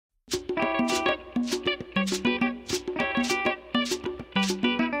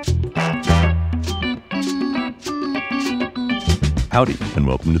Howdy, and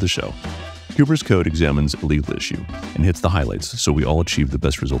welcome to the show. Cooper's Code examines a legal issue and hits the highlights so we all achieve the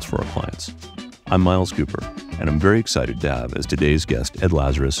best results for our clients. I'm Miles Cooper, and I'm very excited to have as today's guest Ed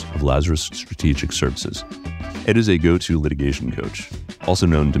Lazarus of Lazarus Strategic Services. Ed is a go-to litigation coach, also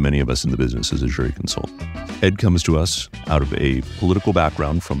known to many of us in the business as a jury consultant. Ed comes to us out of a political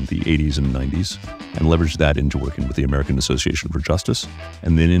background from the 80s and 90s and leveraged that into working with the American Association for Justice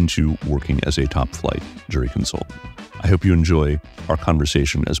and then into working as a top-flight jury consultant. I hope you enjoy our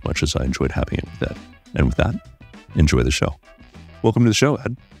conversation as much as I enjoyed having it with Ed. And with that, enjoy the show. Welcome to the show,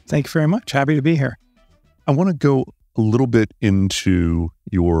 Ed. Thank you very much. Happy to be here. I want to go a little bit into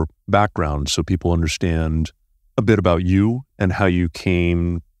your background so people understand a bit about you and how you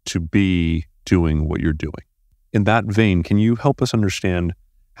came to be doing what you're doing. In that vein, can you help us understand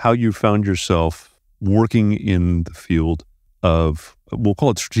how you found yourself working in the field of, we'll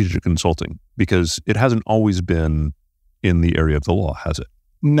call it strategic consulting, because it hasn't always been in the area of the law, has it?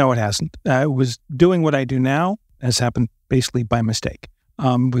 No, it hasn't. I was doing what I do now, has happened basically by mistake.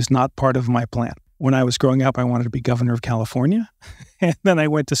 Was not part of my plan. When I was growing up, I wanted to be governor of California. And then I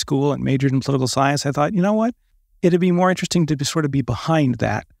went to school and majored in political science. I thought, you know what? It'd be more interesting to sort of be behind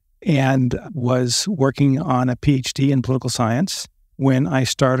that, and was working on a PhD in political science when I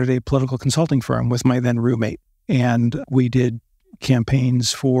started a political consulting firm with my then roommate. And we did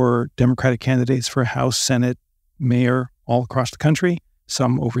campaigns for Democratic candidates for House, Senate, mayor, all across the country,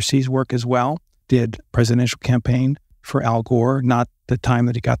 some overseas work as well. Did presidential campaign for Al Gore, not the time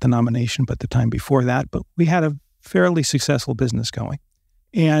that he got the nomination, but the time before that. But we had a fairly successful business going.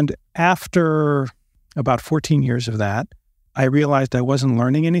 And after about 14 years of that, I realized I wasn't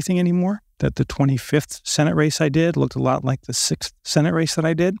learning anything anymore, that the 25th Senate race I did looked a lot like the 6th Senate race that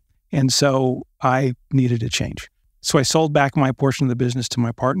I did. And so I needed a change. So I sold back my portion of the business to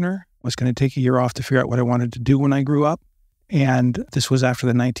my partner, was going to take a year off to figure out what I wanted to do when I grew up. And this was after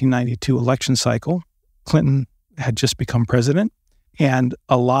the 1992 election cycle. Clinton had just become president. And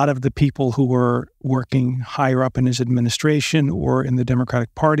a lot of the people who were working higher up in his administration or in the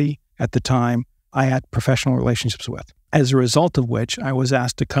Democratic Party at the time, I had professional relationships with. As a result of which, I was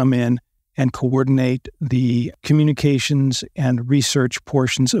asked to come in and coordinate the communications and research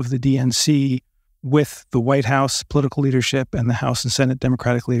portions of the DNC with the White House political leadership and the House and Senate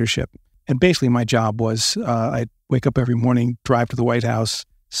Democratic leadership. And basically my job was I'd wake up every morning, drive to the White House.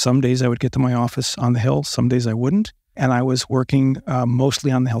 Some days I would get to my office on the Hill, some days I wouldn't. And I was working mostly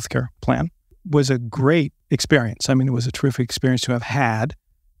on the healthcare plan. It was a great experience. I mean, it was a terrific experience to have had.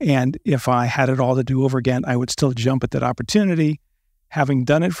 And if I had it all to do over again, I would still jump at that opportunity. Having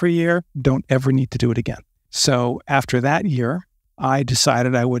done it for a year, don't ever need to do it again. So after that year, I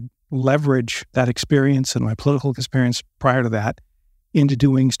decided I would leverage that experience and my political experience prior to that into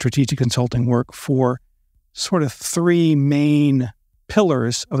doing strategic consulting work for sort of three main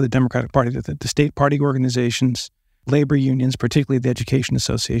pillars of the Democratic Party, the state party organizations, labor unions, particularly the Education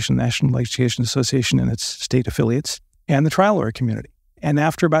Association, National Education Association and its state affiliates, and the trial lawyer community. And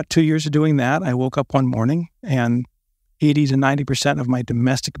after about 2 years of doing that, I woke up one morning and 80 to 90% of my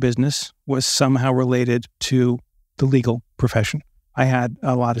domestic business was somehow related to the legal profession. I had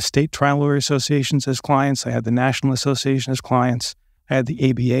a lot of state trial lawyer associations as clients. I had the National Association as clients. I had the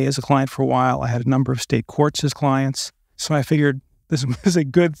ABA as a client for a while. I had a number of state courts as clients. So I figured this was a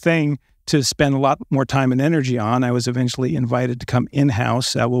good thing to spend a lot more time and energy on. I was eventually invited to come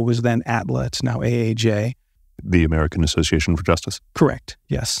in-house at what was then ATLA. It's now AAJ. The American Association for Justice? Correct,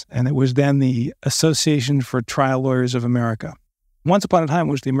 yes. And it was then the Association for Trial Lawyers of America. Once upon a time,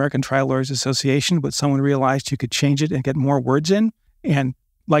 it was the American Trial Lawyers Association, but someone realized you could change it and get more words in. And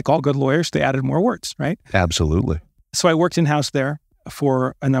like all good lawyers, they added more words, right? Absolutely. So I worked in-house there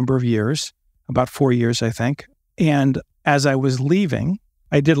for a number of years, about 4 years, I think. And as I was leaving,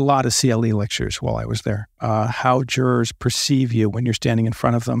 I did a lot of CLE lectures while I was there, how jurors perceive you when you're standing in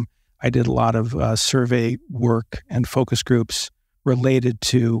front of them. I did a lot of survey work and focus groups related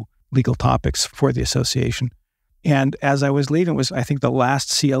to legal topics for the association. And as I was leaving, it was, I think, the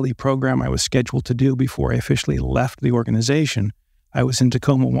last CLE program I was scheduled to do before I officially left the organization. I was in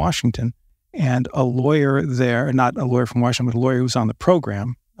Tacoma, Washington, and a lawyer there, not a lawyer from Washington, but a lawyer who was on the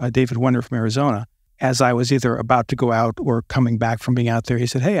program, David Wonder from Arizona, as I was either about to go out or coming back from being out there, he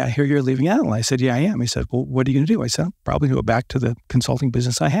said, "Hey, I hear you're leaving ATLA." I said, "Yeah, I am." He said, "Well, what are you going to do?" I said, "I'll probably go back to the consulting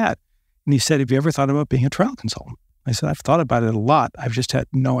business I had." And he said, "Have you ever thought about being a trial consultant?" I said, "I've thought about it a lot. I've just had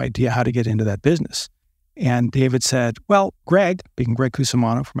no idea how to get into that business." And David said, "Well, Greg," being Greg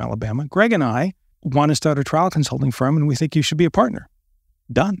Cusimano from Alabama, "Greg and I want to start a trial consulting firm, and we think you should be a partner."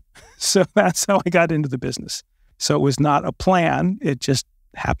 Done. So that's how I got into the business. So it was not a plan. It just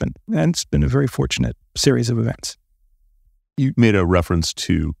happened. And it's been a very fortunate series of events. You made a reference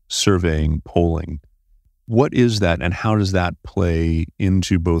to surveying, polling. What is that, and how does that play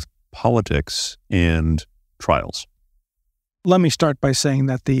into both politics and trials? Let me start by saying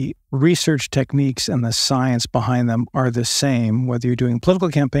that the research techniques and the science behind them are the same, whether you're doing a political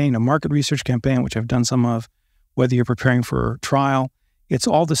campaign, a market research campaign, which I've done some of, whether you're preparing for a trial. It's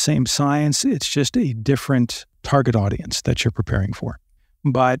all the same science. It's just a different target audience that you're preparing for.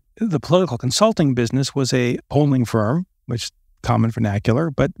 But the political consulting business was a polling firm, which is common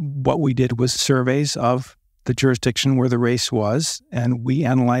vernacular. But what we did was surveys of the jurisdiction where the race was, and we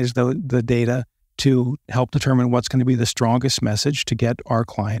analyzed the data to help determine what's going to be the strongest message to get our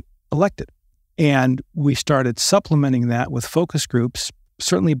client elected. And we started supplementing that with focus groups,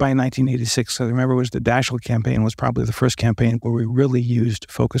 certainly by 1986. So I remember it was the Daschle campaign was probably the first campaign where we really used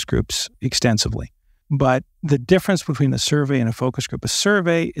focus groups extensively. But the difference between a survey and a focus group, a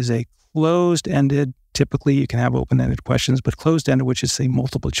survey is a closed-ended, typically you can have open-ended questions, but closed-ended, which is a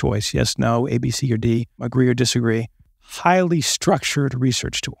multiple choice, yes, no, A, B, C, or D, agree or disagree, highly structured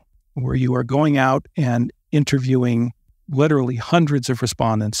research tool where you are going out and interviewing literally hundreds of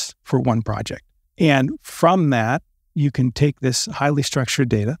respondents for one project. And from that, you can take this highly structured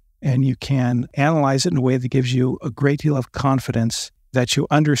data and you can analyze it in a way that gives you a great deal of confidence that you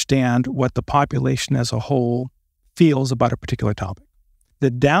understand what the population as a whole feels about a particular topic. The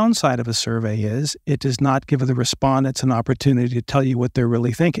downside of a survey is it does not give the respondents an opportunity to tell you what they're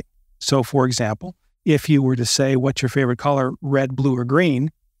really thinking. So, for example, if you were to say, what's your favorite color, red, blue, or green,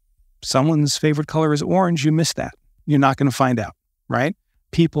 someone's favorite color is orange, you missed that. You're not going to find out, right?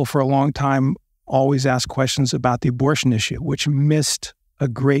 People for a long time always ask questions about the abortion issue, which missed a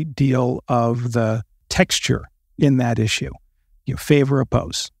great deal of the texture in that issue. You favor,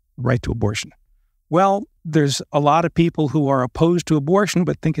 oppose, right to abortion. Well, there's a lot of people who are opposed to abortion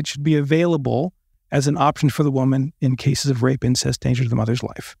but think it should be available as an option for the woman in cases of rape, incest, danger to the mother's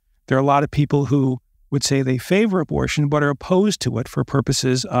life. There are a lot of people who would say they favor abortion but are opposed to it for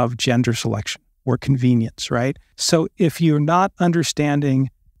purposes of gender selection or convenience, right? So if you're not understanding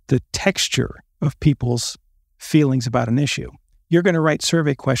the texture of people's feelings about an issue, you're going to write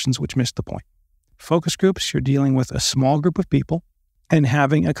survey questions which miss the point. Focus groups, you're dealing with a small group of people and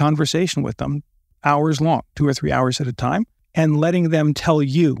having a conversation with them hours long, 2 or 3 hours at a time, and letting them tell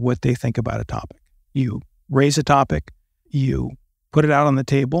you what they think about a topic. You raise a topic, you put it out on the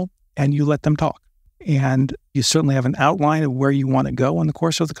table, and you let them talk. And you certainly have an outline of where you want to go in the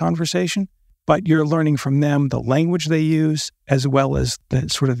course of the conversation, but you're learning from them the language they use, as well as the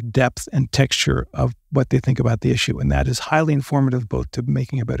sort of depth and texture of what they think about the issue. And that is highly informative both to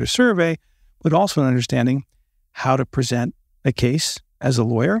making a better survey, but also in understanding how to present a case as a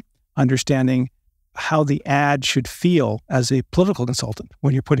lawyer, understanding how the ad should feel as a political consultant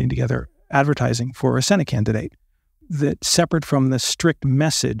when you're putting together advertising for a Senate candidate. That separate from the strict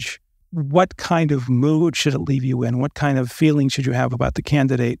message, what kind of mood should it leave you in? What kind of feeling should you have about the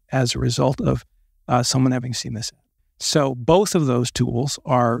candidate as a result of someone having seen this? So both of those tools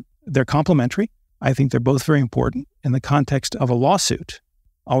they're complementary. I think they're both very important in the context of a lawsuit.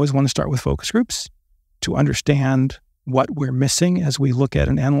 Always want to start with focus groups to understand what we're missing as we look at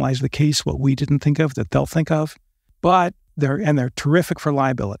and analyze the case, what we didn't think of that they'll think of. But they're terrific for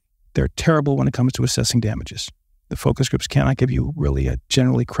liability. They're terrible when it comes to assessing damages. The focus groups cannot give you really a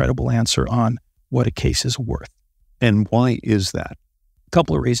generally credible answer on what a case is worth. And why is that? A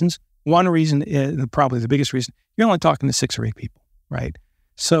couple of reasons. One reason is probably the biggest reason. You're only talking to 6 or 8 people, right?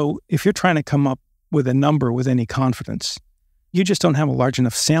 So if you're trying to come up with a number with any confidence, you just don't have a large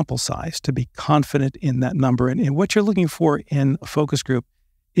enough sample size to be confident in that number. And what you're looking for in a focus group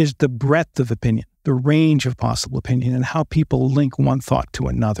is the breadth of opinion, the range of possible opinion, and how people link one thought to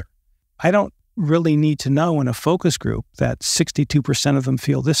another. I don't really need to know in a focus group that 62% of them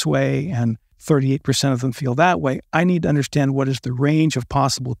feel this way and 38% of them feel that way. I need to understand what is the range of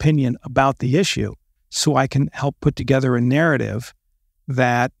possible opinion about the issue so I can help put together a narrative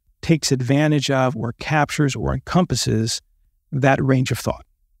that takes advantage of or captures or encompasses that range of thought,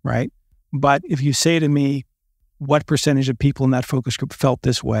 right? But if you say to me, what percentage of people in that focus group felt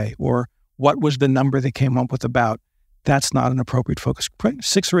this way, or what was the number they came up with about, that's not an appropriate focus group.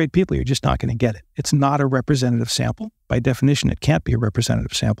 6 or 8 people, you're just not going to get it. It's not a representative sample. By definition, it can't be a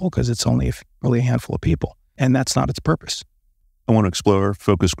representative sample because it's only really a handful of people, and that's not its purpose. I want to explore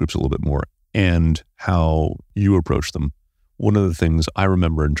focus groups a little bit more and how you approach them. One of the things I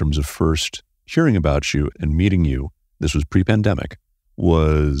remember in terms of first hearing about you and meeting you, this was pre-pandemic,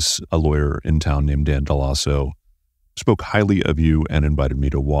 was a lawyer in town named Dan Delasso, spoke highly of you and invited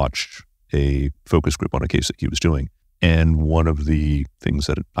me to watch a focus group on a case that he was doing. And one of the things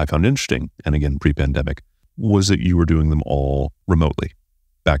that I found interesting, and again, pre-pandemic, was that you were doing them all remotely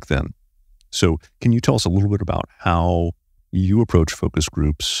back then. So can you tell us a little bit about how you approach focus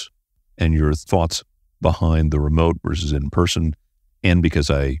groups and your thoughts behind the remote versus in person? And because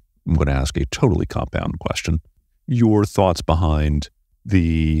I'm going to ask a totally compound question, your thoughts behind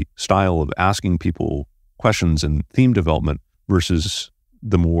the style of asking people questions and theme development versus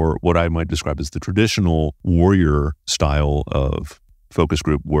the more, what I might describe as the traditional warrior style of focus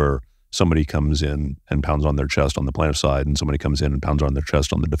group, where somebody comes in and pounds on their chest on the plaintiff side and somebody comes in and pounds on their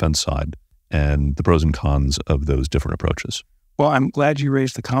chest on the defense side, and the pros and cons of those different approaches. Well, I'm glad you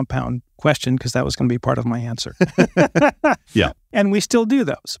raised the compound question, because that was going to be part of my answer. Yeah. And we still do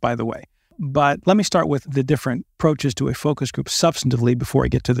those, by the way. But let me start with the different approaches to a focus group substantively before I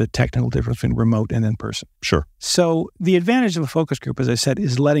get to the technical difference between remote and in person. Sure. So the advantage of a focus group, as I said,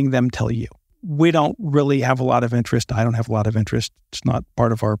 is letting them tell you. We don't really have a lot of interest. I don't have a lot of interest. It's not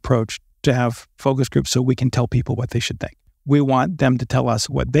part of our approach to have focus groups so we can tell people what they should think. We want them to tell us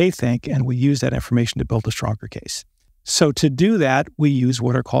what they think, and we use that information to build a stronger case. So to do that, we use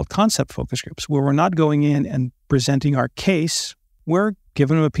what are called concept focus groups, where we're not going in and presenting our case. We're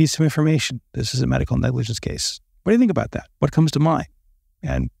giving them a piece of information. This is a medical negligence case. What do you think about that? What comes to mind?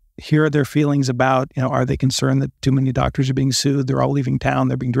 And here are their feelings about, are they concerned that too many doctors are being sued? They're all leaving town.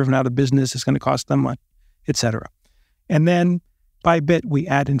 They're being driven out of business. It's going to cost them money, et cetera. And then by bit, we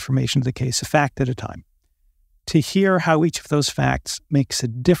add information to the case, a fact at a time, to hear how each of those facts makes a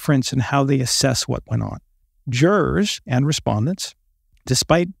difference in how they assess what went on. Jurors and respondents,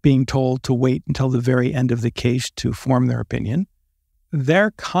 despite being told to wait until the very end of the case to form their opinion,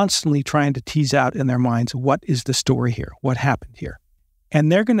 they're constantly trying to tease out in their minds, what is the story here? What happened here? And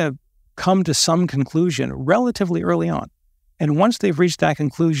they're going to come to some conclusion relatively early on. And once they've reached that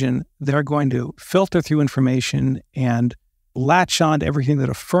conclusion, they're going to filter through information and latch on to everything that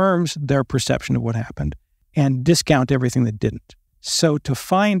affirms their perception of what happened and discount everything that didn't. So to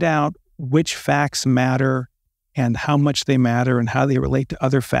find out which facts matter and how much they matter and how they relate to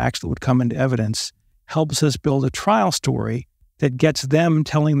other facts that would come into evidence helps us build a trial story that gets them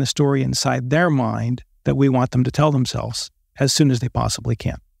telling the story inside their mind that we want them to tell themselves as soon as they possibly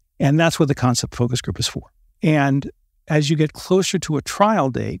can. And that's what the concept focus group is for. And as you get closer to a trial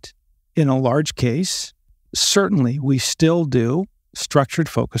date in a large case, certainly we still do structured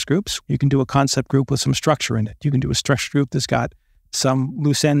focus groups. You can do a concept group with some structure in it. You can do a structured group that's got some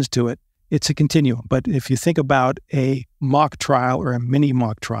loose ends to it. It's a continuum. But if you think about a mock trial or a mini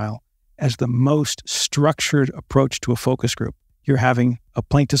mock trial as the most structured approach to a focus group, you're having a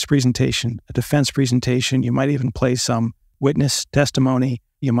plaintiff's presentation, a defense presentation. You might even play some witness testimony.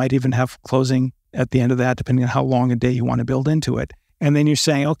 You might even have closing at the end of that, depending on how long a day you want to build into it. And then you're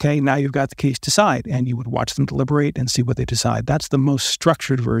saying, okay, now you've got the case decide, and you would watch them deliberate and see what they decide. That's the most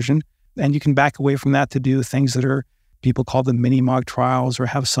structured version. And you can back away from that to do things that are, people call them mini mock trials, or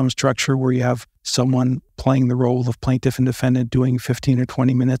have some structure where you have someone playing the role of plaintiff and defendant doing 15 or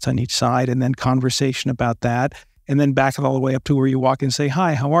 20 minutes on each side, and then conversation about that. And then back it all the way up to where you walk in and say,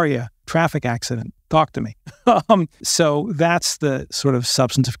 hi, how are you? Traffic accident. Talk to me. So that's the sort of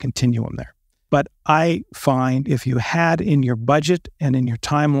substantive continuum there. But I find if you had in your budget and in your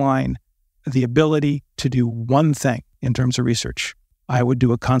timeline the ability to do one thing in terms of research, I would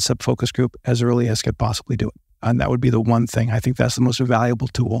do a concept focus group as early as could possibly do it. And that would be the one thing. I think that's the most valuable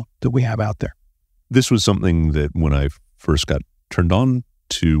tool that we have out there. This was something that when I first got turned on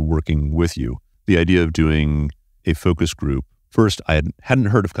to working with you, the idea of doing a focus group, first, I hadn't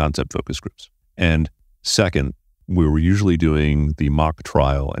heard of concept focus groups. And second, we were usually doing the mock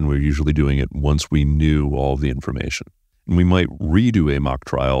trial, and we were usually doing it once we knew all of the information. And we might redo a mock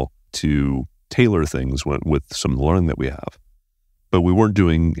trial to tailor things with some of the learning that we have. But we weren't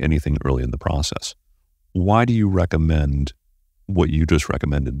doing anything early in the process. Why do you recommend what you just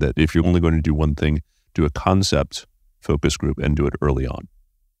recommended, that if you're only going to do one thing, do a concept focus group and do it early on?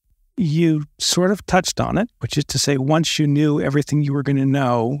 You sort of touched on it, which is to say, once you knew everything you were going to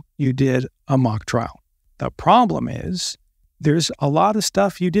know, you did a mock trial. The problem is there's a lot of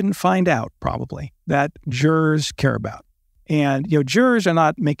stuff you didn't find out, probably, that jurors care about. And, jurors are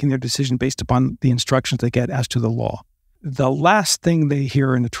not making their decision based upon the instructions they get as to the law. The last thing they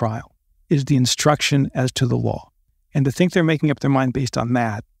hear in a trial is the instruction as to the law. And to think they're making up their mind based on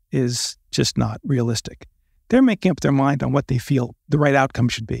that is just not realistic. They're making up their mind on what they feel the right outcome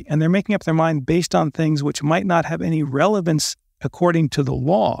should be. And they're making up their mind based on things which might not have any relevance according to the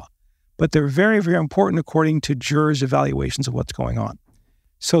law, but they're very, very important according to jurors' evaluations of what's going on.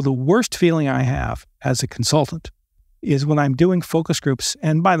 So the worst feeling I have as a consultant is when I'm doing focus groups,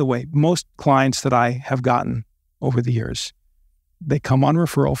 and by the way, most clients that I have gotten over the years, they come on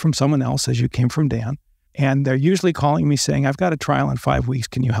referral from someone else, as you came from Dan. And they're usually calling me saying, I've got a trial in 5 weeks.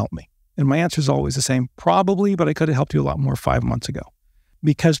 Can you help me? And my answer is always the same, probably, but I could have helped you a lot more 5 months ago.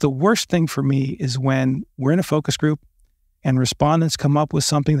 Because the worst thing for me is when we're in a focus group and respondents come up with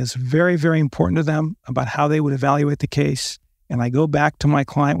something that's very, very important to them about how they would evaluate the case. And I go back to my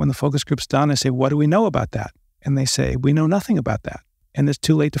client when the focus group's done. I say, what do we know about that? And they say, we know nothing about that. And it's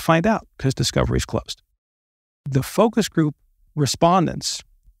too late to find out because discovery is closed. The focus group respondents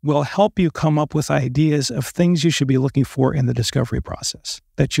will help you come up with ideas of things you should be looking for in the discovery process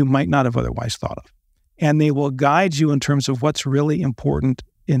that you might not have otherwise thought of. And they will guide you in terms of what's really important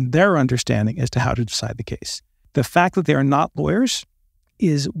in their understanding as to how to decide the case. The fact that they are not lawyers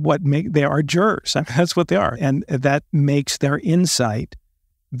is they are jurors. I mean, that's what they are. And that makes their insight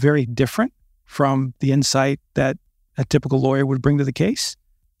very different from the insight that a typical lawyer would bring to the case.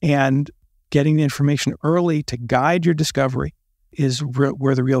 And getting the information early to guide your discovery is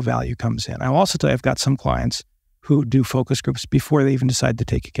where the real value comes in. I'll also tell you, I've got some clients who do focus groups before they even decide to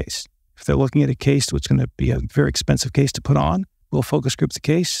take a case. If they're looking at a case that's going to be a very expensive case to put on, we'll focus group the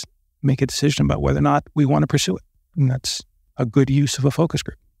case, make a decision about whether or not we want to pursue it. And that's a good use of a focus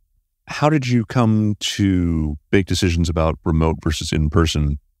group. How did you come to make decisions about remote versus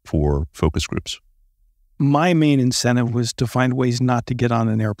in-person for focus groups? My main incentive was to find ways not to get on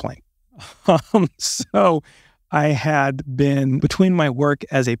an airplane. So I had been, between my work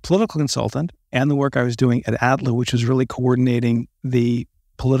as a political consultant and the work I was doing at ATLA, which was really coordinating the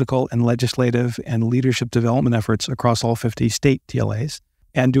political and legislative and leadership development efforts across all 50 state TLAs,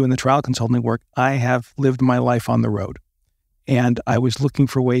 and doing the trial consulting work, I have lived my life on the road. And I was looking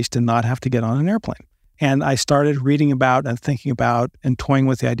for ways to not have to get on an airplane. And I started reading about and thinking about and toying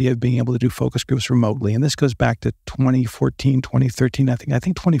with the idea of being able to do focus groups remotely. And this goes back to 2014, 2013. I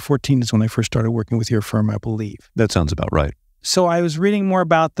think 2014 is when I first started working with your firm, I believe. That sounds about right. So I was reading more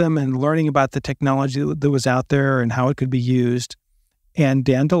about them and learning about the technology that was out there and how it could be used. And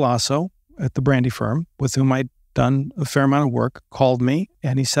Dan DeLasso at the Brandy firm, with whom I'd done a fair amount of work, called me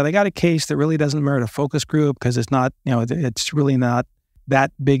and he said, I got a case that really doesn't merit a focus group because it's not, it's really not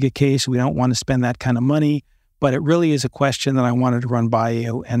that big a case. We don't want to spend that kind of money, but it really is a question that I wanted to run by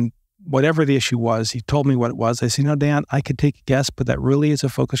you. And whatever the issue was, he told me what it was. I said, Dan, I could take a guess, but that really is a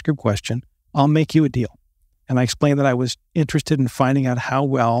focus group question. I'll make you a deal. And I explained that I was interested in finding out how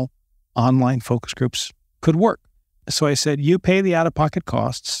well online focus groups could work. So I said, you pay the out-of-pocket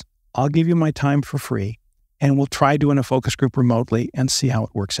costs. I'll give you my time for free, and we'll try doing a focus group remotely and see how it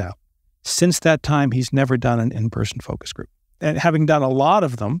works out. Since that time, he's never done an in-person focus group. And having done a lot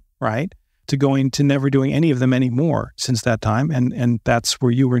of them, right, to going to never doing any of them anymore since that time. And that's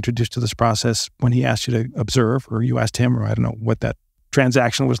where you were introduced to this process when he asked you to observe, or you asked him, or I don't know what that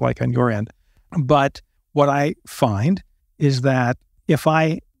transaction was like on your end. But what I find is that if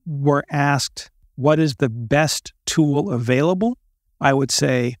I were asked what is the best tool available, I would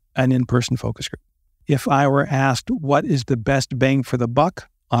say an in-person focus group. If I were asked what is the best bang for the buck,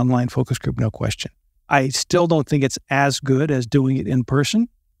 online focus group, no question. I still don't think it's as good as doing it in person,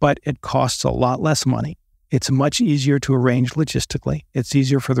 but it costs a lot less money. It's much easier to arrange logistically. It's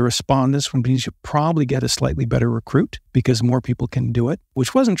easier for the respondents, which means you probably get a slightly better recruit because more people can do it,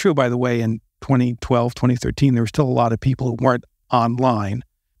 which wasn't true, by the way, in 2012, 2013. There were still a lot of people who weren't online.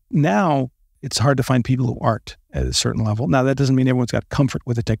 Now, it's hard to find people who aren't at a certain level. Now, that doesn't mean everyone's got comfort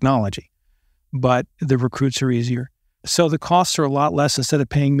with the technology, but the recruits are easier. So the costs are a lot less. Instead of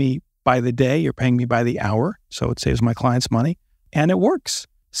paying me by the day, you're paying me by the hour. So it saves my clients money, and it works.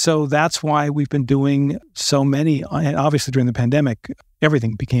 So that's why we've been doing so many. And obviously during the pandemic,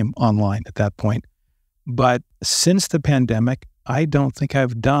 everything became online at that point. But since the pandemic, I don't think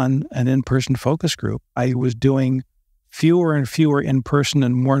I've done an in-person focus group. I was doing fewer and fewer in-person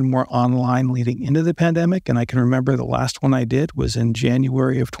and more online leading into the pandemic. And I can remember the last one I did was in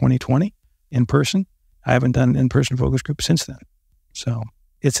January of 2020 in person. I haven't done an in-person focus group since then. So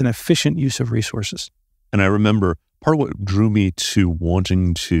it's an efficient use of resources. And I remember part of what drew me to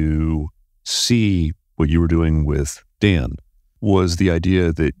wanting to see what you were doing with Dan was the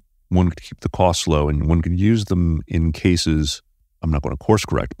idea that one could keep the costs low and one could use them in cases. I'm not going to course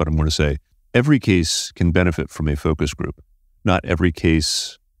correct, but I'm going to say every case can benefit from a focus group. Not every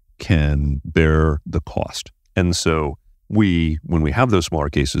case can bear the cost. And so when we have those smaller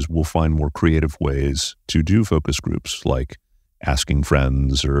cases, we'll find more creative ways to do focus groups, like asking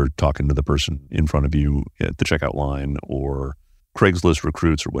friends or talking to the person in front of you at the checkout line or Craigslist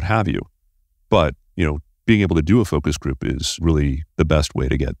recruits or what have you. But, being able to do a focus group is really the best way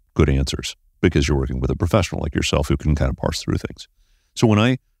to get good answers because you're working with a professional like yourself who can kind of parse through things. So when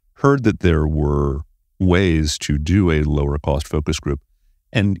I heard that there were ways to do a lower cost focus group,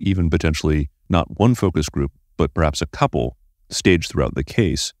 and even potentially not one focus group, but perhaps a couple staged throughout the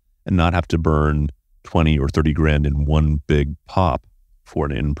case and not have to burn 20 or 30 grand in one big pop for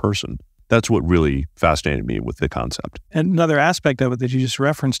an in-person. That's what really fascinated me with the concept. And another aspect of it that you just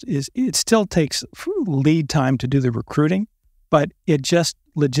referenced is it still takes lead time to do the recruiting, but it just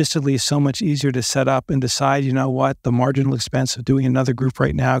logistically is so much easier to set up and decide, you know what, the marginal expense of doing another group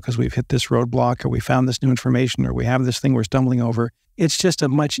right now because we've hit this roadblock or we found this new information or we have this thing we're stumbling over. It's just a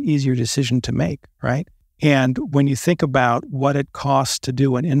much easier decision to make, right? And when you think about what it costs to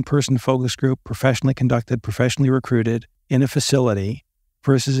do an in-person focus group, professionally conducted, professionally recruited in a facility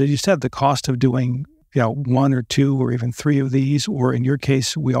versus, as you said, the cost of doing, one or two or even three of these, or in your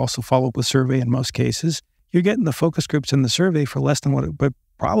case, we also follow up with survey in most cases, you're getting the focus groups and the survey for less than but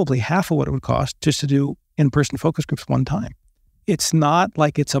probably half of what it would cost just to do in-person focus groups one time. It's not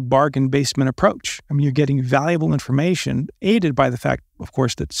like it's a bargain basement approach. I mean, you're getting valuable information aided by the fact, of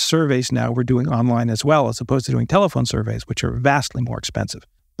course, that surveys now we're doing online as well, as opposed to doing telephone surveys, which are vastly more expensive.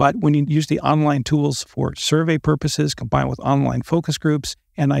 But when you use the online tools for survey purposes combined with online focus groups,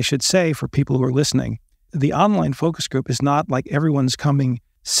 and I should say for people who are listening, the online focus group is not like everyone's coming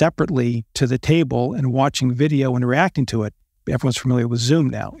separately to the table and watching video and reacting to it. Everyone's familiar with Zoom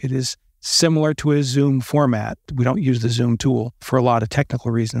now. It is similar to a Zoom format. We don't use the Zoom tool for a lot of technical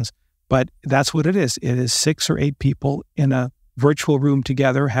reasons, but that's what it is. It is 6 or 8 people in a virtual room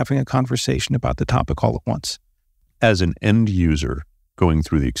together having a conversation about the topic all at once. As an end user going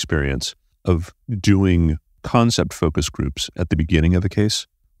through the experience of doing concept focus groups at the beginning of a case,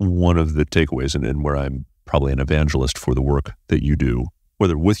 one of the takeaways, and where I'm probably an evangelist for the work that you do,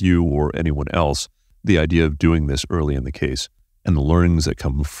 whether with you or anyone else, the idea of doing this early in the case and the learnings that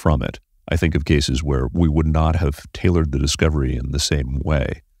come from it. I think of cases where we would not have tailored the discovery in the same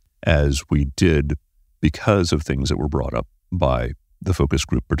way as we did because of things that were brought up by the focus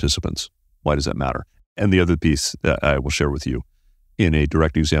group participants. Why does that matter? And the other piece that I will share with you, in a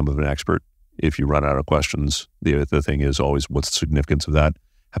direct exam of an expert, if you run out of questions, the thing is always, what's the significance of that?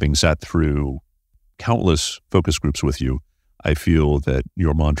 Having sat through countless focus groups with you, I feel that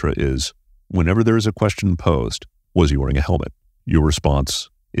your mantra is, whenever there is a question posed, was he wearing a helmet? Your response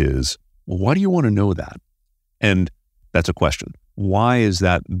is, well, why do you want to know that? And that's a question. Why is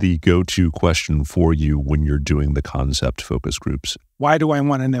that the go-to question for you when you're doing the concept focus groups? Why do I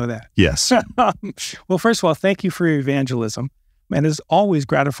want to know that? Yes. Well, first of all, thank you for your evangelism. And it's always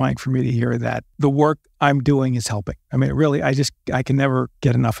gratifying for me to hear that the work I'm doing is helping. I mean, really, I can never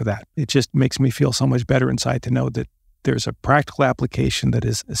get enough of that. It just makes me feel so much better inside to know that there's a practical application that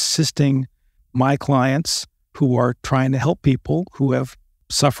is assisting my clients who are trying to help people who have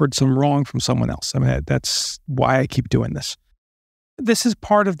suffered some wrong from someone else. I mean, that's why I keep doing this. This is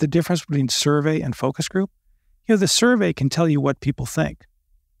part of the difference between survey and focus group. The survey can tell you what people think,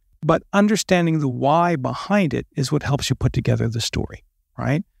 but understanding the why behind it is what helps you put together the story,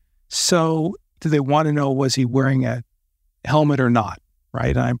 right? So do they want to know, was he wearing a helmet or not,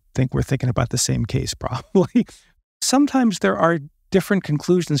 right? I think we're thinking about the same case probably. Sometimes there are different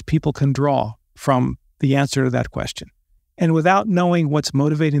conclusions people can draw from the answer to that question. And without knowing what's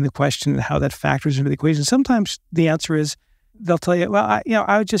motivating the question and how that factors into the equation, sometimes the answer is, they'll tell you, well,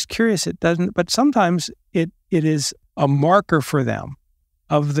 I was just curious. It doesn't, but sometimes it is a marker for them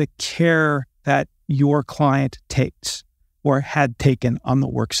of the care that your client takes or had taken on the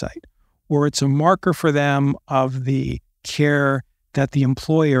worksite, or it's a marker for them of the care that the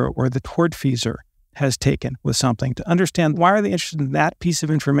employer or the tortfeasor has taken with something. To understand why are they interested in that piece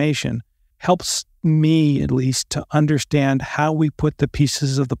of information helps me, at least, to understand how we put the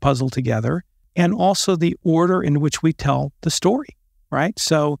pieces of the puzzle together and also the order in which we tell the story, right?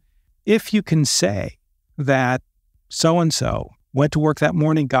 So if you can say that so-and-so went to work that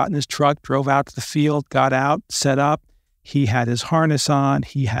morning, got in his truck, drove out to the field, got out, set up, he had his harness on,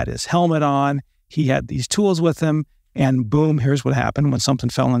 he had his helmet on, he had these tools with him, and boom, here's what happened when something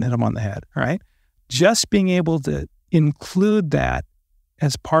fell and hit him on the head, right? Just being able to include that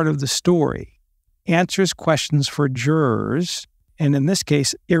as part of the story answers questions for jurors, and in this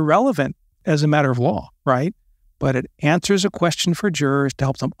case, irrelevant as a matter of law, right? But it answers a question for jurors to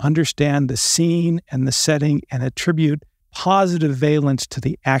help them understand the scene and the setting and attribute positive valence to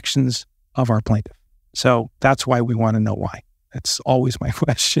the actions of our plaintiff. So that's why we want to know why. That's always my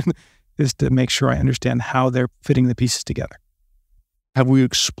question, is to make sure I understand how they're fitting the pieces together. Have we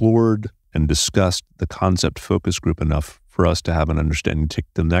explored and discussed the concept focus group enough for us to have an understanding to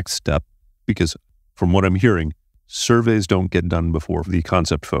take the next step? Because from what I'm hearing, surveys don't get done before the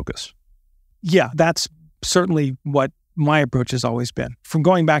concept focus. Yeah, that's certainly what my approach has always been. From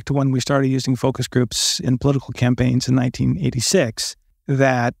going back to when we started using focus groups in political campaigns in 1986,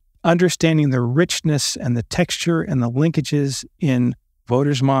 that understanding the richness and the texture and the linkages in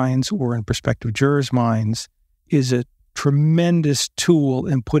voters' minds or in prospective jurors' minds is a tremendous tool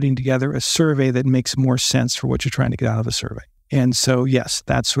in putting together a survey that makes more sense for what you're trying to get out of a survey. And so, yes,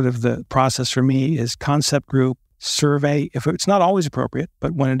 that's sort of the process for me is concept group, survey. If it's not always appropriate,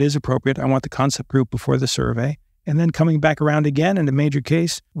 but when it is appropriate, I want the concept group before the survey. And then coming back around again in a major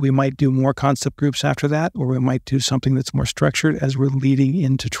case, we might do more concept groups after that, or we might do something that's more structured as we're leading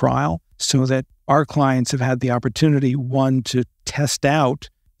into trial so that our clients have had the opportunity, one, to test out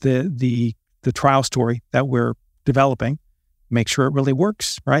the trial story that we're developing, make sure it really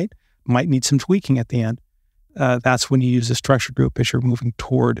works, right? Might need some tweaking at the end. That's when you use a structured group as you're moving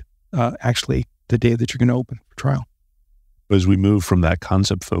toward actually the day that you're going to open for trial. As we move from that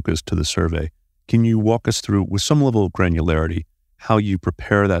concept focus to the survey, can you walk us through, with some level of granularity, how you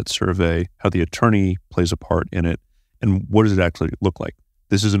prepare that survey, how the attorney plays a part in it, and what does it actually look like?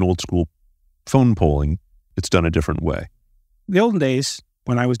 This is an old school phone polling. It's done a different way. The olden days,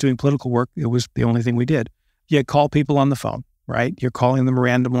 when I was doing political work, it was the only thing we did. You call people on the phone, right? You're calling them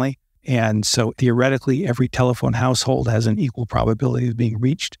randomly. And so theoretically, every telephone household has an equal probability of being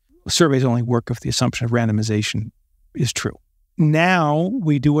reached. Surveys only work if the assumption of randomization is true. Now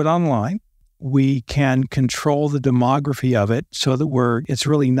we do it online. We can control the demography of it so that it's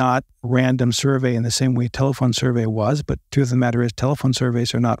really not a random survey in the same way a telephone survey was. But truth of the matter is telephone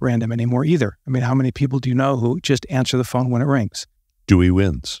surveys are not random anymore either. I mean, how many people do you know who just answer the phone when it rings? Dewey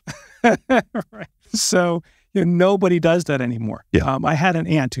wins. Right. So nobody does that anymore. Yeah. I had an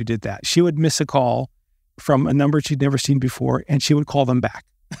aunt who did that. She would miss a call from a number she'd never seen before, and she would call them back.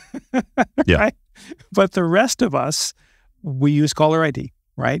 Yeah. Right? But the rest of us, we use caller ID,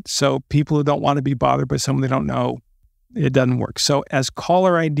 right? So people who don't want to be bothered by someone they don't know, it doesn't work. So as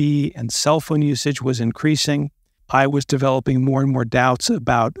caller ID and cell phone usage was increasing, I was developing more and more doubts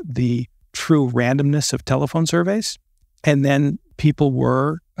about the true randomness of telephone surveys. And then people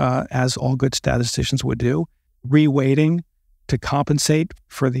were, as all good statisticians would do, reweighting to compensate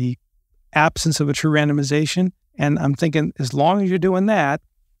for the absence of a true randomization. And I'm thinking, as long as you're doing that,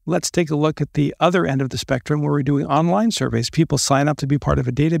 let's take a look at the other end of the spectrum where we're doing online surveys. People sign up to be part of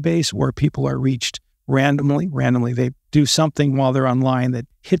a database where people are reached randomly. They do something while they're online that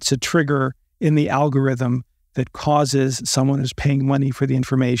hits a trigger in the algorithm that causes someone who's paying money for the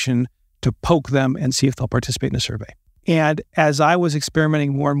information to poke them and see if they'll participate in a survey. And as I was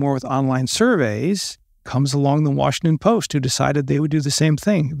experimenting more and more with online surveys, comes along the Washington Post, who decided they would do the same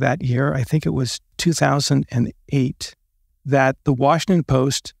thing that year. I think it was 2008, that the Washington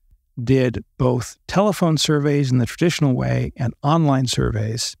Post did both telephone surveys in the traditional way and online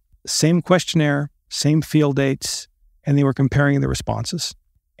surveys, same questionnaire, same field dates, and they were comparing the responses.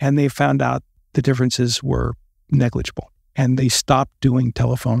 And they found out the differences were negligible. And they stopped doing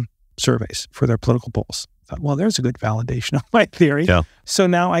telephone surveys for their political polls. I thought, well, there's a good validation of my theory. Yeah. So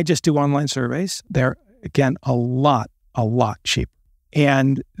now I just do online surveys. They're, again, a lot cheaper.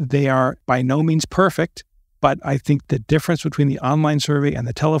 And they are by no means perfect, but I think the difference between the online survey and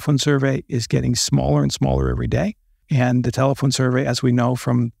the telephone survey is getting smaller and smaller every day. And the telephone survey, as we know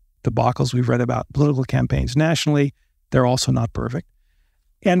from debacles we've read about political campaigns nationally, they're also not perfect.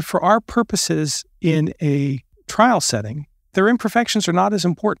 And for our purposes in a trial setting, their imperfections are not as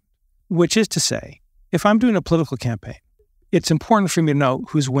important, which is to say, if I'm doing a political campaign, it's important for me to know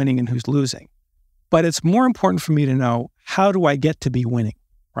who's winning and who's losing. But it's more important for me to know, how do I get to be winning,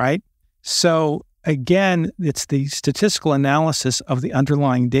 right? So again, it's the statistical analysis of the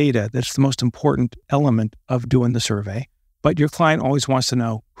underlying data that's the most important element of doing the survey. But your client always wants to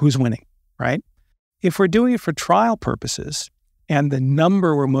know who's winning, right? If we're doing it for trial purposes, and the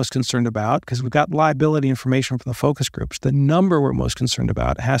number we're most concerned about, because we've got liability information from the focus groups, the number we're most concerned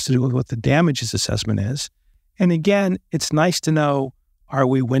about has to do with what the damages assessment is. And again, it's nice to know, are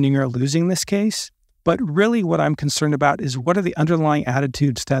we winning or losing this case? But really what I'm concerned about is, what are the underlying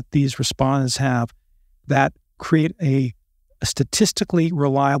attitudes that these respondents have that create a statistically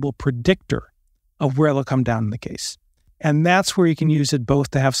reliable predictor of where they'll come down in the case. And that's where you can use it both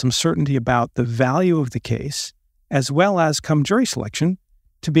to have some certainty about the value of the case, as well as come jury selection,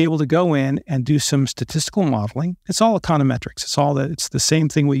 to be able to go in and do some statistical modeling. It's all econometrics. It's the same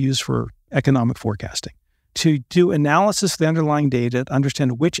thing we use for economic forecasting. To do analysis of the underlying data, to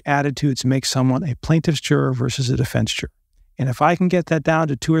understand which attitudes make someone a plaintiff's juror versus a defense juror. And if I can get that down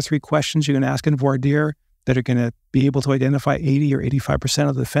to 2 or 3 questions you can ask in voir dire that are going to be able to identify 80 or 85%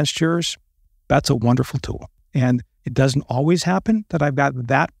 of the defense jurors, that's a wonderful tool. And it doesn't always happen that I've got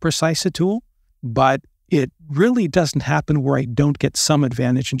that precise a tool, but it really doesn't happen where I don't get some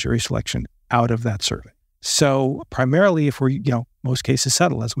advantage in jury selection out of that survey. So primarily if most cases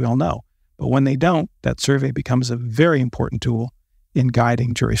settle, as we all know. But when they don't, that survey becomes a very important tool in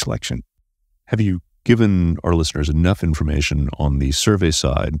guiding jury selection. Have you given our listeners enough information on the survey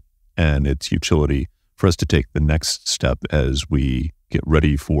side and its utility for us to take the next step as we get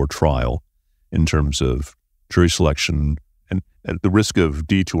ready for trial in terms of jury selection? And at the risk of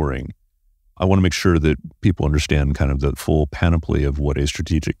detouring, I want to make sure that people understand kind of the full panoply of what a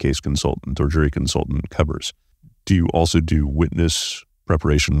strategic case consultant or jury consultant covers. Do you also do witness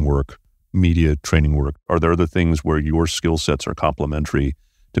preparation work, media training work? Are there other things where your skill sets are complementary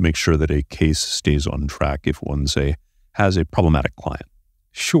to make sure that a case stays on track if one, say, has a problematic client?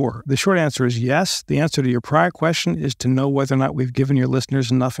 Sure. The short answer is yes. The answer to your prior question is to know whether or not we've given your listeners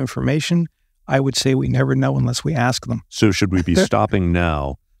enough information. I would say we never know unless we ask them. So should we be stopping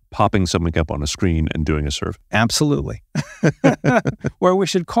now, popping something up on a screen and doing a survey? Absolutely. Or we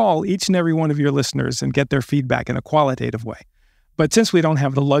should call each and every one of your listeners and get their feedback in a qualitative way. But since we don't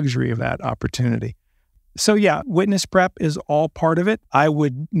have the luxury of that opportunity. So yeah, witness prep is all part of it. I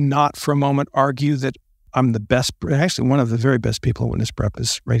would not for a moment argue that I'm the best. Actually, one of the very best people at witness prep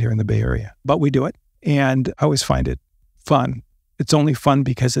is right here in the Bay Area. But we do it. And I always find it fun. It's only fun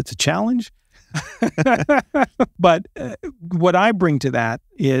because it's a challenge. But what I bring to that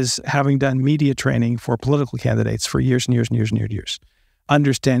is having done media training for political candidates for years and years and years and years,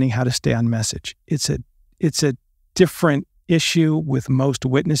 understanding how to stay on message. It's a different issue with most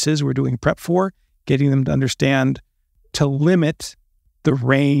witnesses we're doing prep for, getting them to understand to limit the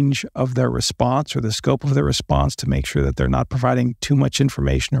range of their response or the scope of their response to make sure that they're not providing too much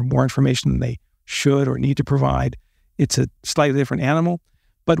information or more information than they should or need to provide. It's a slightly different animal.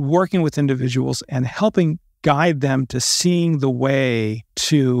 But working with individuals and helping guide them to seeing the way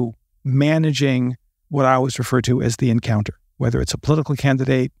to managing what I always refer to as the encounter, whether it's a political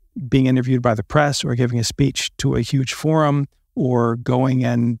candidate being interviewed by the press or giving a speech to a huge forum or going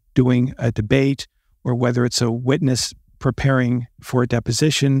and doing a debate, or whether it's a witness preparing for a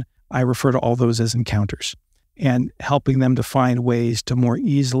deposition. I refer to all those as encounters, and helping them to find ways to more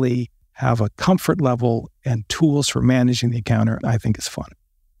easily have a comfort level and tools for managing the encounter, I think is fun.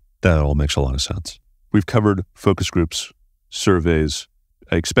 That all makes a lot of sense. We've covered focus groups, surveys.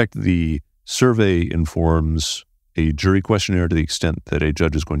 I expect the survey informs a jury questionnaire to the extent that a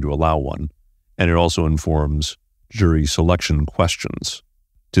judge is going to allow one. And it also informs jury selection questions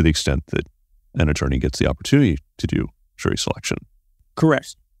to the extent that an attorney gets the opportunity to do jury selection.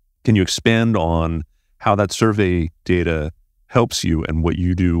 Correct. Can you expand on how that survey data helps you and what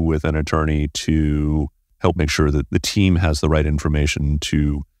you do with an attorney to help make sure that the team has the right information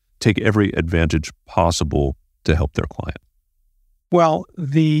to take every advantage possible to help their client? Well,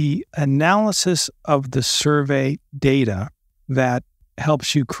 the analysis of the survey data that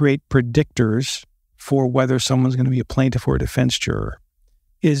helps you create predictors for whether someone's going to be a plaintiff or a defense juror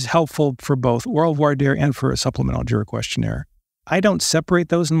is helpful for both oral voir dire and for a supplemental juror questionnaire. I don't separate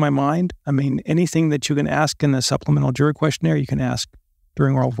those in my mind. I mean, anything that you can ask in a supplemental juror questionnaire, you can ask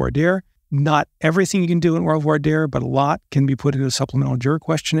during oral voir dire. Not everything you can do in oral voir dire, but a lot can be put into a supplemental juror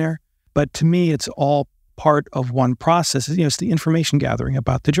questionnaire. But to me, it's all part of one process. It's the information gathering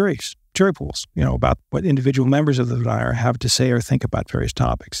about the jury pools, about what individual members of the dire have to say or think about various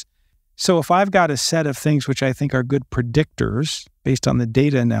topics. So if I've got a set of things which I think are good predictors based on the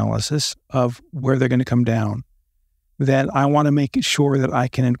data analysis of where they're going to come down, then I want to make sure that I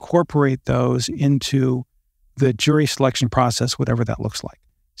can incorporate those into the jury selection process, whatever that looks like.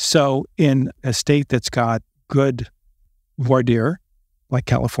 So in a state that's got good voir dire, like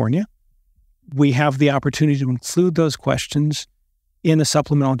California, we have the opportunity to include those questions in a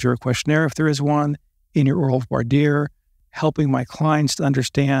supplemental juror questionnaire, if there is one, in your oral voir dire, helping my clients to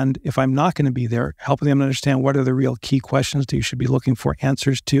understand, if I'm not going to be there, helping them to understand what are the real key questions that you should be looking for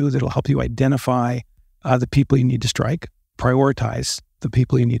answers to that'll help you identify the people you need to strike, prioritize the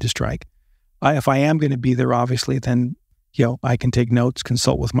people you need to strike. If I am going to be there, obviously, then I can take notes,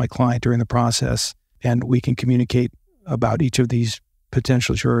 consult with my client during the process, and we can communicate about each of these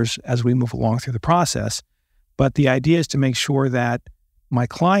potential jurors as we move along through the process. But the idea is to make sure that my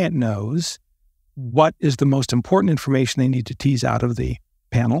client knows what is the most important information they need to tease out of the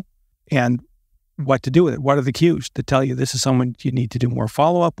panel and what to do with it. What are the cues to tell you this is someone you need to do more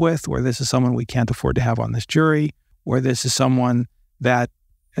follow-up with, or this is someone we can't afford to have on this jury, or this is someone that,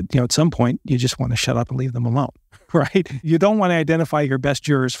 at some point you just want to shut up and leave them alone, right? You don't want to identify your best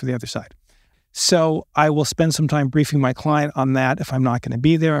jurors for the other side. So I will spend some time briefing my client on that if I'm not going to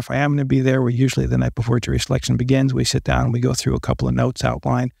be there. If I am going to be there, we usually the night before jury selection begins, we sit down and we go through a couple of notes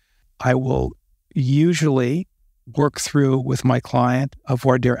outline. I will usually work through with my client a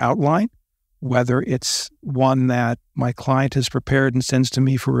voir dire outline whether it's one that my client has prepared and sends to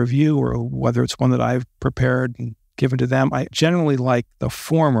me for review, or whether it's one that I've prepared and given to them. I generally like the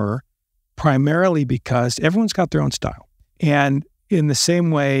former, primarily because everyone's got their own style. And in the same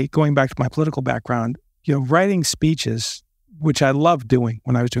way, going back to my political background, writing speeches, which I loved doing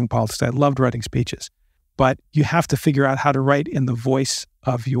when I was doing politics, I loved writing speeches, but you have to figure out how to write in the voice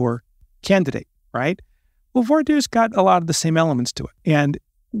of your candidate, right? Well, voir dire's got a lot of the same elements to it. And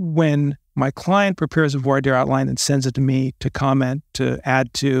when my client prepares a voir dire outline and sends it to me to comment, to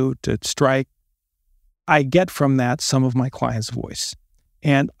add to strike, I get from that some of my client's voice.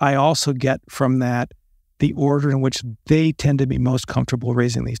 And I also get from that the order in which they tend to be most comfortable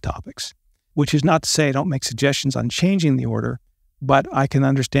raising these topics, which is not to say I don't make suggestions on changing the order, but I can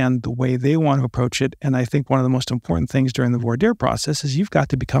understand the way they want to approach it. And I think one of the most important things during the voir dire process is you've got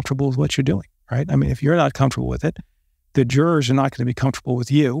to be comfortable with what you're doing, right? I mean, if you're not comfortable with it, the jurors are not going to be comfortable with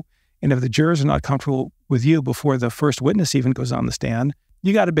you. And if the jurors are not comfortable with you before the first witness even goes on the stand,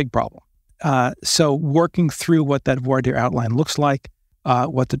 you got a big problem. So working through what that voir dire outline looks like,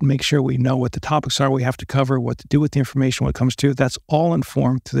 what to make sure we know what the topics are we have to cover, what to do with the information when it comes to, that's all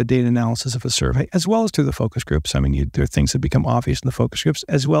informed through the data analysis of a survey, as well as through the focus groups. I mean, there are things that become obvious in the focus groups,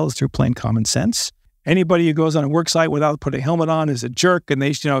 as well as through plain common sense. Anybody who goes on a work site without putting a helmet on is a jerk, and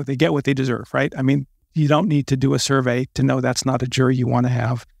they get what they deserve, right? I mean, you don't need to do a survey to know that's not a jury you want to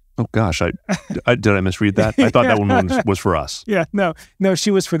have. Oh gosh, did I misread that? I thought that one was for us. Yeah, no, she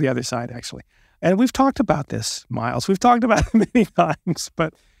was for the other side, actually. And we've talked about this, Miles. We've talked about it many times,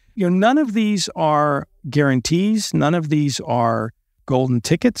 but none of these are guarantees. None of these are golden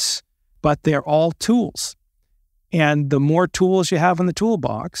tickets, but they're all tools. And the more tools you have in the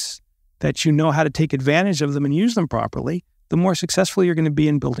toolbox that you know how to take advantage of them and use them properly, the more successful you're going to be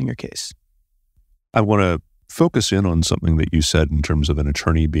in building your case. I want to focus in on something that you said in terms of an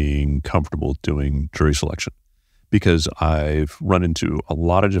attorney being comfortable doing jury selection, because I've run into a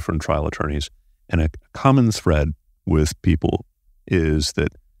lot of different trial attorneys, and a common thread with people is that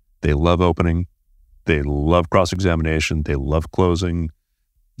they love opening, they love cross-examination, they love closing,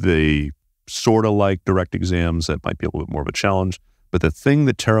 they sort of like direct exams that might be a little bit more of a challenge, but the thing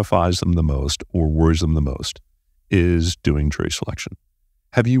that terrifies them the most or worries them the most is doing jury selection.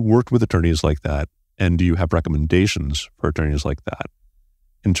 Have you worked with attorneys like that? And do you have recommendations for attorneys like that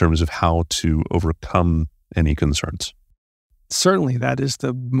in terms of how to overcome any concerns? Certainly, that is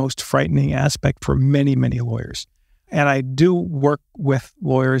the most frightening aspect for many, many lawyers. And I do work with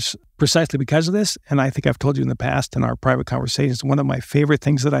lawyers precisely because of this. And I think I've told you in the past in our private conversations, one of my favorite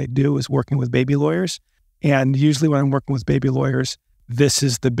things that I do is working with baby lawyers. And usually when I'm working with baby lawyers, this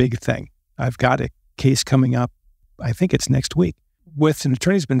is the big thing. I've got a case coming up, I think it's next week, with an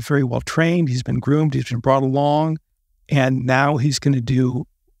attorney who's been very well trained. He's been groomed. He's been brought along. And now he's going to do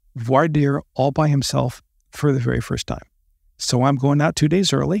voir dire all by himself for the very first time. So I'm going out 2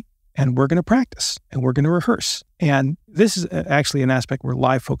 days early, and we're going to practice, and we're going to rehearse. And this is actually an aspect where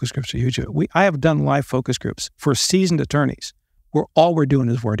live focus groups are huge. I have done live focus groups for seasoned attorneys where all we're doing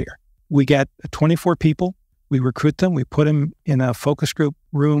is voir dire. We get 24 people. We recruit them. We put them in a focus group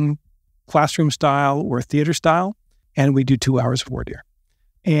room, classroom style or theater style, and we do 2 hours of voir dire.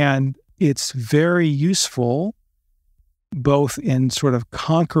 And it's very useful both in sort of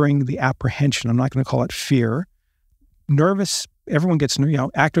conquering the apprehension. I'm not going to call it fear. Nervous, everyone gets,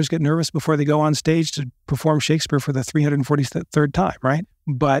 actors get nervous before they go on stage to perform Shakespeare for the 343rd time, right?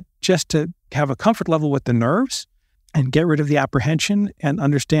 But just to have a comfort level with the nerves and get rid of the apprehension and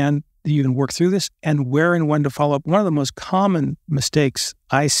understand that you can work through this and where and when to follow up. One of the most common mistakes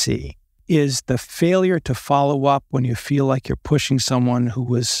I see is the failure to follow up when you feel like you're pushing someone who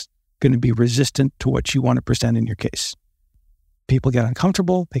was going to be resistant to what you want to present in your case. People get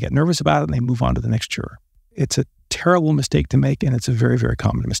uncomfortable, they get nervous about it, and they move on to the next juror. It's a terrible mistake to make, and it's a very, very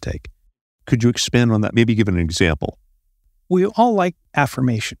common mistake. Could you expand on that? Maybe give an example. We all like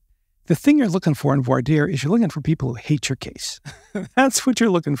affirmation. The thing you're looking for in voir dire is you're looking for people who hate your case. That's what you're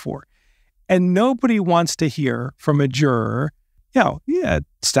looking for. And nobody wants to hear from a juror, it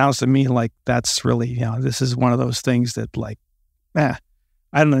sounds to me like that's really, this is one of those things that I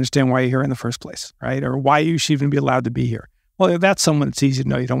don't understand why you're here in the first place, right? Or why you should even be allowed to be here. Well, that's someone that's easy to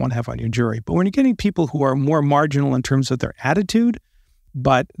know you don't want to have on your jury. But when you're getting people who are more marginal in terms of their attitude,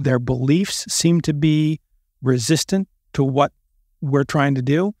 but their beliefs seem to be resistant to what we're trying to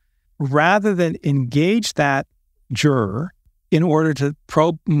do, rather than engage that juror in order to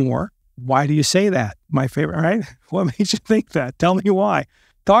probe more, why do you say that? My favorite, right? What made you think that? Tell me why.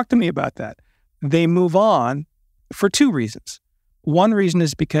 Talk to me about that. They move on for 2 reasons. One reason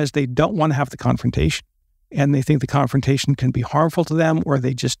is because they don't want to have the confrontation. and they think the confrontation can be harmful to them, or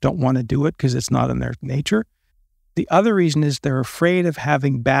they just don't want to do it because it's not in their nature. The other reason is they're afraid of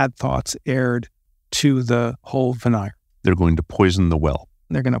having bad thoughts aired to the whole veneer. They're going to poison the well.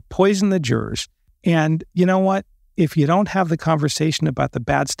 They're going to poison the jurors. And you know what? If you don't have the conversation about the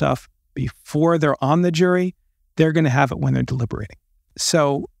bad stuff before they're on the jury, they're going to have it when they're deliberating.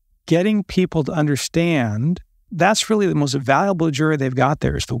 So getting people to understand, that's really the most valuable juror they've got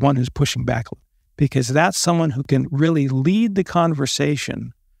there, is the one who's pushing back, because that's someone who can really lead the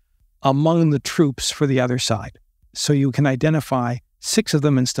conversation among the troops for the other side. So you can identify 6 of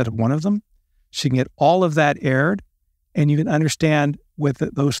them instead of 1 of them. So you can get all of that aired, and you can understand with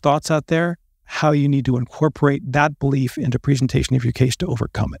those thoughts out there how you need to incorporate that belief into presentation of your case to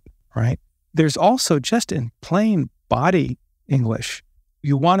overcome it, right? There's also, just in plain body English,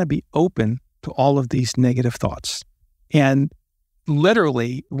 you want to be open to all of these negative thoughts. And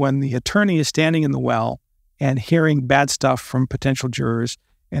literally, when the attorney is standing in the well and hearing bad stuff from potential jurors,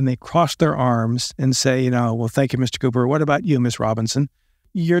 and they cross their arms and say, well, thank you, Mr. Cooper. What about you, Ms. Robinson?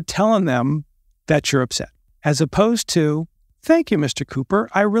 You're telling them that you're upset, as opposed to, thank you, Mr. Cooper.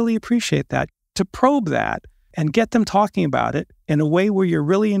 I really appreciate that. To probe that and get them talking about it in a way where you're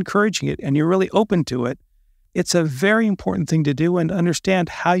really encouraging it and you're really open to it, it's a very important thing to do, and understand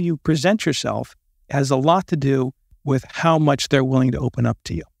how you present yourself has a lot to do with how much they're willing to open up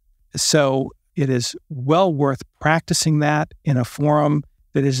to you. So it is well worth practicing that in a forum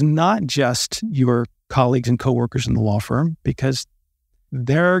that is not just your colleagues and coworkers in the law firm, because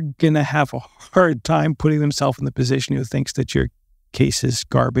they're going to have a hard time putting themselves in the position who thinks that your case is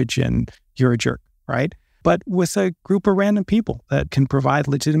garbage and you're a jerk, right? But with a group of random people that can provide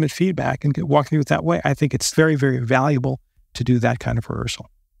legitimate feedback and walk through it that way, I think it's very, very valuable to do that kind of rehearsal.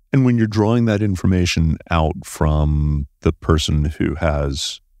 And when you're drawing that information out from the person who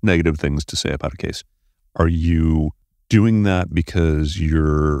has negative things to say about a case, are you doing that because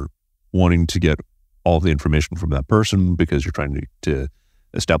you're wanting to get all the information from that person, because you're trying to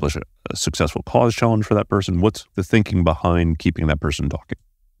establish a successful cause challenge for that person? What's the thinking behind keeping that person talking?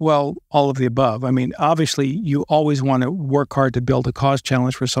 Well, all of the above. I mean, obviously, you always want to work hard to build a cause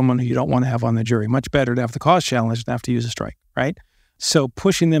challenge for someone who you don't want to have on the jury. Much better to have the cause challenge than have to use a strike, right? So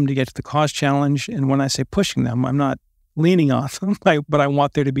pushing them to get to the cause challenge, and when I say pushing them, I'm not leaning on them, but I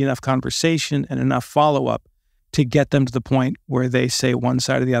want there to be enough conversation and enough follow-up to get them to the point where they say one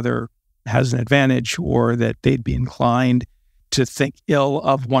side or the other has an advantage, or that they'd be inclined to think ill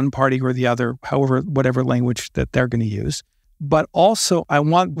of one party or the other, whatever language that they're going to use. But also, I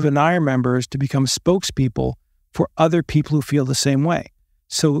want veneer members to become spokespeople for other people who feel the same way,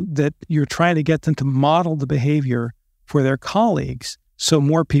 so that you're trying to get them to model the behavior for their colleagues, so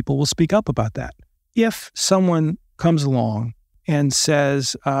more people will speak up about that. If someone comes along and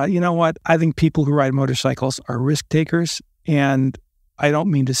says, you know what, I think people who ride motorcycles are risk takers, and I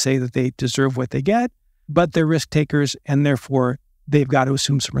don't mean to say that they deserve what they get, but they're risk takers, and therefore they've got to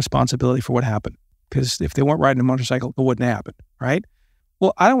assume some responsibility for what happened. Because if they weren't riding a motorcycle, it wouldn't happen, right?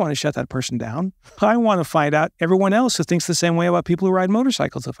 Well, I don't want to shut that person down. I want to find out everyone else who thinks the same way about people who ride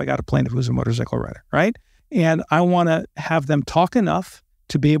motorcycles if I got a plaintiff who's a motorcycle rider, right? And I want to have them talk enough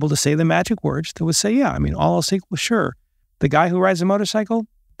to be able to say the magic words that would say, yeah, I mean, all else equal, sure. The guy who rides a motorcycle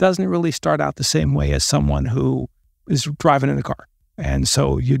doesn't really start out the same way as someone who is driving in a car. And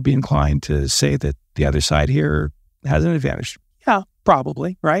so you'd be inclined to say that the other side here has an advantage. Yeah,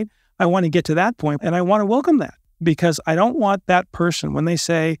 probably, right? I want to get to that point, and I want to welcome that, because I don't want that person, when they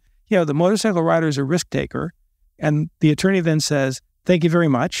say, the motorcycle rider is a risk taker, and the attorney then says, thank you very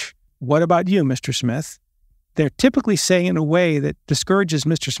much. What about you, Mr. Smith? They're typically saying in a way that discourages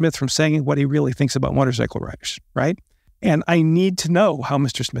Mr. Smith from saying what he really thinks about motorcycle riders, right? And I need to know how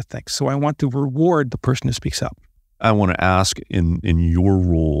Mr. Smith thinks, so I want to reward the person who speaks up. I want to ask, in your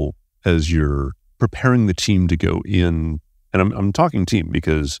role as you're preparing the team to go in, and I'm talking team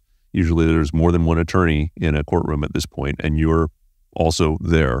because usually there's more than one attorney in a courtroom at this point, and you're also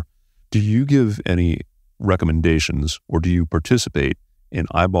there. Do you give any recommendations, or do you participate in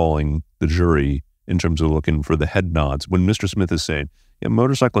eyeballing the jury in terms of looking for the head nods? When Mr. Smith is saying,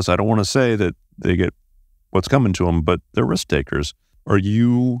 motorcyclists, I don't want to say that they get what's coming to them, but they're risk takers. Are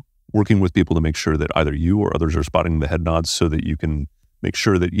you working with people to make sure that either you or others are spotting the head nods, so that you can make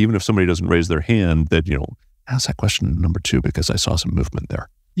sure that even if somebody doesn't raise their hand, that, ask that question number 2 because I saw some movement there?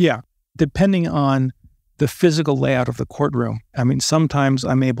 Yeah. Depending on the physical layout of the courtroom, I mean, sometimes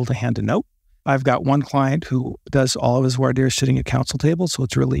I'm able to hand a note. I've got one client who does all of his voir dire sitting at counsel table, so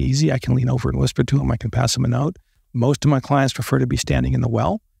it's really easy. I can lean over and whisper to him. I can pass him a note. Most of my clients prefer to be standing in the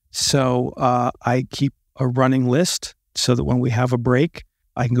well. So I keep a running list so that when we have a break,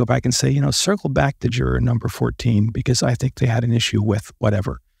 I can go back and say, circle back to juror number 14 because I think they had an issue with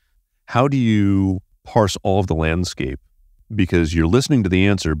whatever. How do you parse all of the landscape? Because you're listening to the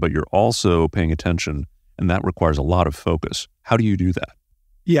answer, but you're also paying attention, and that requires a lot of focus. How do you do that?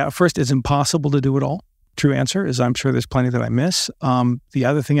 Yeah, first, it's impossible to do it all. True answer is I'm sure there's plenty that I miss. The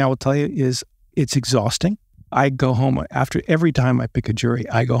other thing I will tell you is it's exhausting. I go home after every time I pick a jury,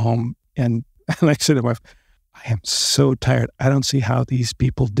 I go home and I say to my wife, I am so tired. I don't see how these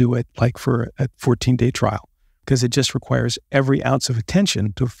people do it like for a 14-day trial because it just requires every ounce of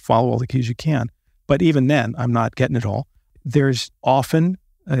attention to follow all the cues you can. But even then, I'm not getting it all. There's often,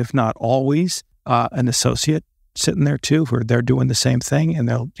 if not always, an associate sitting there too, where they're doing the same thing. And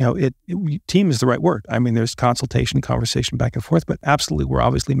they'll, team is the right word. I mean, there's consultation, conversation back and forth, but absolutely, we're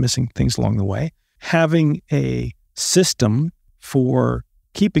obviously missing things along the way. Having a system for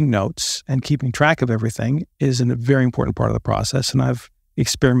keeping notes and keeping track of everything is a very important part of the process. And I've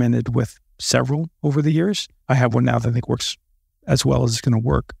experimented with several over the years. I have one now that I think works as well as it's going to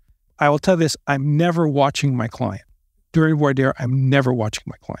work. I will tell you this, I'm never watching my client. During voir dire, I'm never watching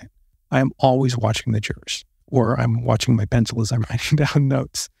my client. I am always watching the jurors, or I'm watching my pencil as I'm writing down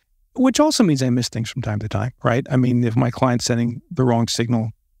notes, which also means I miss things from time to time, right? I mean, if my client's sending the wrong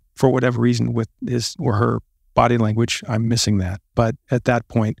signal for whatever reason with his or her body language, I'm missing that. But at that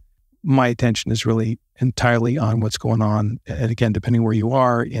point, my attention is really entirely on what's going on. And again, depending where you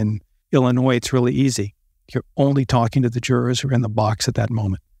are, in Illinois, it's really easy. You're only talking to the jurors who are in the box at that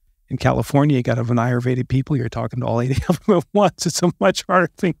moment. In California, you got a veneer of 80 people. You're talking to all 80 of them at once. It's a much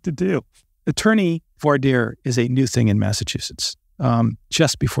harder thing to do. Attorney voir dire is a new thing in Massachusetts,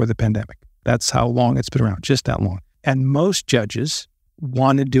 just before the pandemic. That's how long it's been around, just that long. And most judges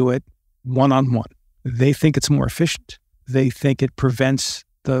want to do it one-on-one. They think it's more efficient. They think it prevents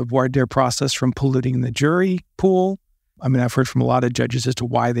the voir dire process from polluting the jury pool. I mean, I've heard from a lot of judges as to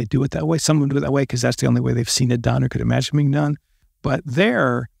why they do it that way. Some of them do it that way because that's the only way they've seen it done or could imagine being done. But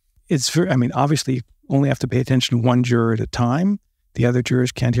there, it's very, obviously, you only have to pay attention to one juror at a time. The other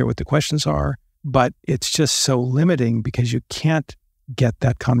jurors can't hear what the questions are, but it's just so limiting because you can't get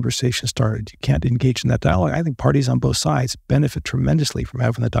that conversation started. You can't engage in that dialogue. I think parties on both sides benefit tremendously from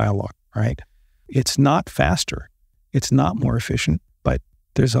having the dialogue, right? It's not faster. It's not more efficient, but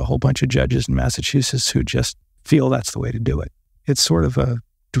there's a whole bunch of judges in Massachusetts who just feel that's the way to do it. It's sort of a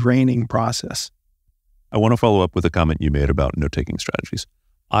draining process. I want to follow up with a comment you made about note-taking strategies.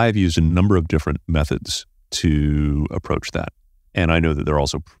 I've used a number of different methods to approach that. And I know that there are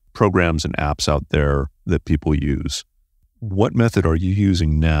also programs and apps out there that people use. What method are you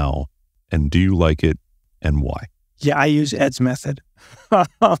using now, and do you like it, and why? Yeah, I use Ed's method.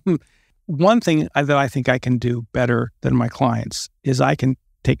 One thing that I think I can do better than my clients is I can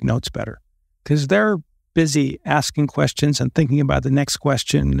take notes better because they're busy asking questions and thinking about the next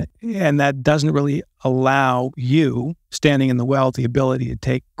question, and that doesn't really allow you, standing in the well, the ability to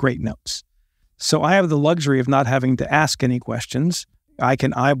take great notes. So I have the luxury of not having to ask any questions. I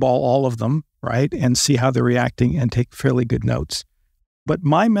can eyeball all of them, right, and see how they're reacting and take fairly good notes. But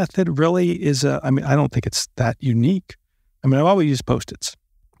my method really is, I don't think it's that unique. I've always used Post-its.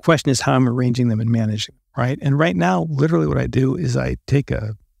 The question is how I'm arranging them and managing them, right? And right now, literally what I do is I take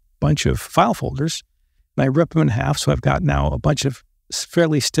a bunch of file folders and I rip them in half. So I've got now a bunch of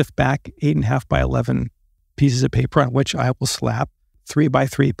fairly stiff back 8.5 by 11 pieces of paper on which I will slap 3 by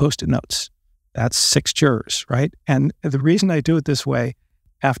 3 Post-it notes. That's 6 jurors, right? And the reason I do it this way,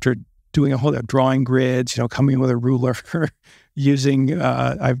 after doing a whole drawing grids, coming with a ruler,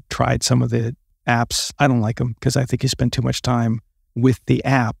 I've tried some of the apps. I don't like them because I think you spend too much time with the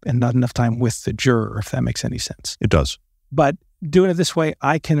app and not enough time with the juror, if that makes any sense. It does. But doing it this way,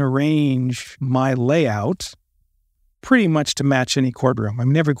 I can arrange my layout pretty much to match any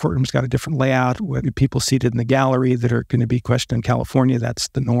courtroom. Every courtroom's got a different layout. With people seated in the gallery that are going to be questioned in California, that's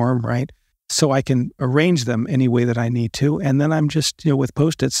the norm, right? So I can arrange them any way that I need to. And then I'm just, with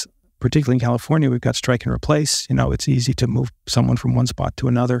Post-its, particularly in California, we've got strike and replace. It's easy to move someone from one spot to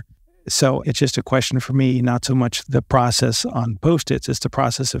another. So it's just a question for me, not so much the process on Post-its, it's the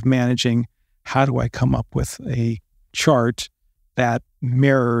process of managing how do I come up with a chart that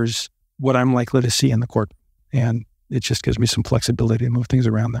mirrors what I'm likely to see in the court. And it just gives me some flexibility to move things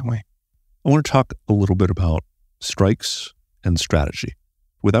around that way. I want to talk a little bit about strikes and strategy.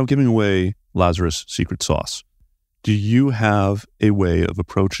 Without giving away Lazarus' secret sauce, do you have a way of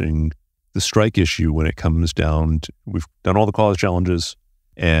approaching the strike issue when it comes down to, we've done all the cause challenges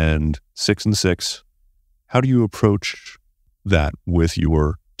and 6 and 6. How do you approach that with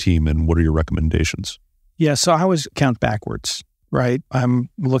your team, and what are your recommendations? Yeah, so I always count backwards, right? I'm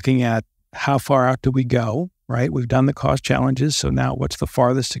looking at how far out do we go, right? We've done the cause challenges. So now what's the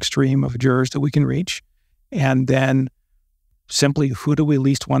farthest extreme of jurors that we can reach? And then simply, who do we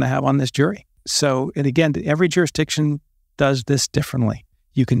least want to have on this jury? So, and again, every jurisdiction does this differently.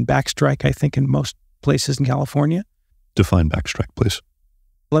 You can backstrike, I think, in most places in California. Define backstrike, please.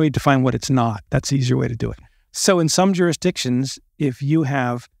 Let me define what it's not. That's the easier way to do it. So in some jurisdictions, if you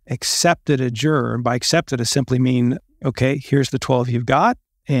have accepted a juror, and by accepted, I simply mean, okay, here's the 12 you've got,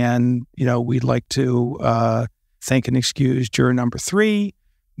 and, we'd like to thank and excuse juror number 3.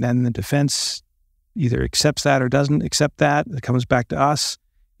 Then the defense either accepts that or doesn't accept that. It comes back to us,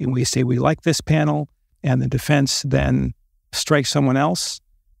 and we say we like this panel, and the defense then strikes someone else.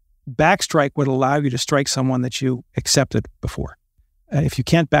 Backstrike would allow you to strike someone that you accepted before. If you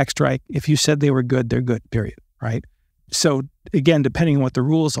can't backstrike, if you said they were good, they're good, period, right? So again, depending on what the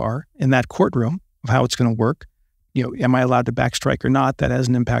rules are in that courtroom of how it's going to work, am I allowed to backstrike or not? That has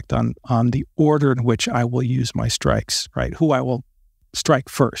an impact on the order in which I will use my strikes, right? Who I will strike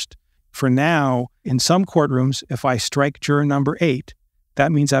first. For now, in some courtrooms, if I strike juror number 8,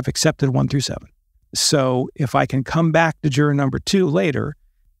 that means I've accepted 1 through 7. So if I can come back to juror number 2 later,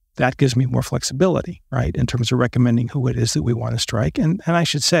 that gives me more flexibility, right, in terms of recommending who it is that we want to strike. And I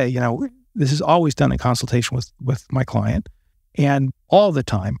should say, this is always done in consultation with my client. And all the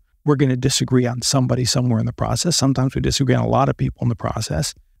time, we're going to disagree on somebody somewhere in the process. Sometimes we disagree on a lot of people in the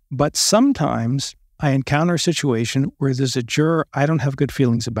process. But sometimes I encounter a situation where there's a juror I don't have good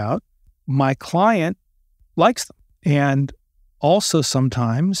feelings about. My client likes them. And also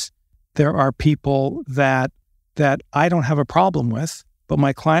sometimes there are people that I don't have a problem with, but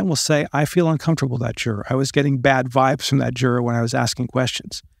my client will say, I feel uncomfortable with that juror. I was getting bad vibes from that juror when I was asking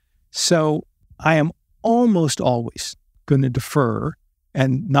questions. So I am almost always going to defer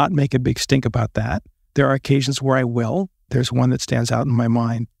and not make a big stink about that. There are occasions where I will. There's one that stands out in my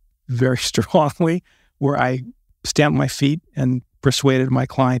mind very strongly where I stamped my feet and persuaded my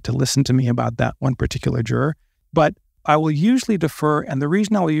client to listen to me about that one particular juror. But I will usually defer, and the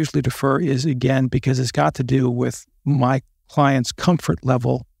reason I will usually defer is, again, because it's got to do with my client's comfort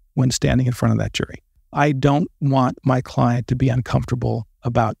level when standing in front of that jury. I don't want my client to be uncomfortable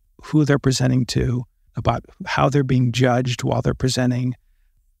about who they're presenting to, about how they're being judged while they're presenting.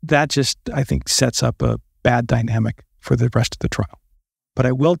 That just, I think, sets up a bad dynamic for the rest of the trial. But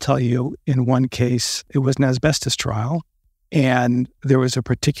I will tell you, in one case, it was an asbestos trial, and there was a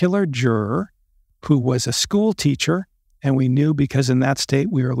particular juror who was a school teacher, and we knew because in that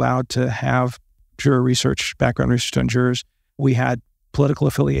state we were allowed to have juror research, background research on jurors. We had political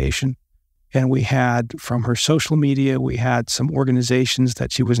affiliation, and we had, from her social media, we had some organizations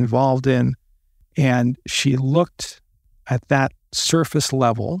that she was involved in, and she looked at that surface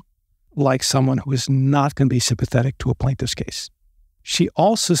level like someone who was not going to be sympathetic to a plaintiff's case. She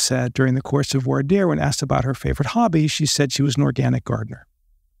also said during the course of voir dire, when asked about her favorite hobby, she said she was an organic gardener.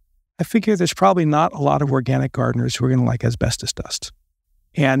 I figure there's probably not a lot of organic gardeners who are going to like asbestos dust.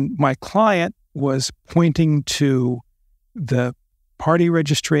 And my client was pointing to the party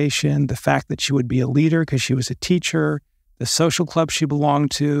registration, the fact that she would be a leader because she was a teacher, the social club she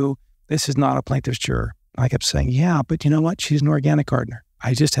belonged to. This is not a plaintiff's juror. I kept saying, yeah, but you know what? She's an organic gardener.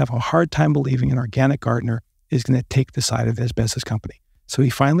 I just have a hard time believing an organic gardener is going to take the side of the asbestos company. So he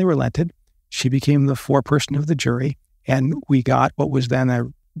finally relented. She became the foreperson of the jury, and we got what was then a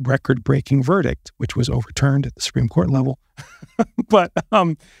record-breaking verdict, which was overturned at the Supreme Court level. But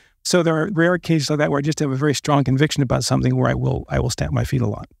so there are rare cases like that where I just have a very strong conviction about something where I will stamp my feet a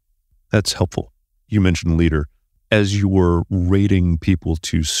lot. That's helpful. You mentioned leader. As you were rating people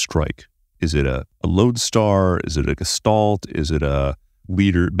to strike, is it a lodestar? Is it a gestalt? Is it a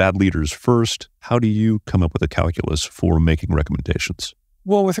leader, bad leaders first? How do you come up with a calculus for making recommendations?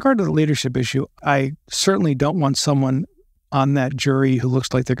 Well, with regard to the leadership issue, I certainly don't want someone on that jury who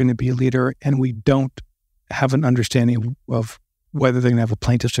looks like they're going to be a leader and we don't have an understanding of whether they're going to have a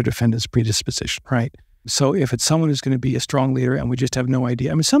plaintiff's or defendant's predisposition, right? So if it's someone who's going to be a strong leader and we just have no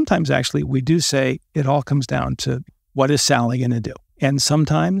idea. I mean, sometimes actually we do say it all comes down to what is Sally going to do? And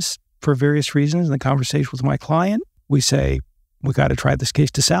sometimes for various reasons in the conversation with my client, we say, we got to try this case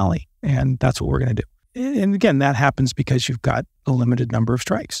to Sally, and that's what we're going to do. And again, that happens because you've got a limited number of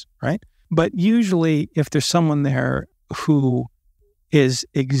strikes, right? But usually if there's someone there who is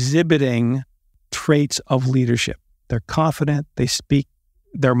exhibiting traits of leadership, they're confident, they speak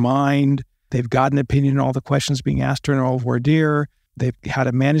their mind, they've got an opinion on all the questions being asked during all voir dire, they've had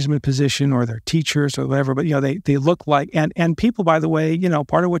a management position or they're teachers or whatever, but they look like, and people, by the way,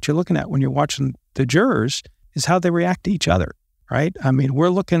 part of what you're looking at when you're watching the jurors is how they react to each other, right? I mean, we're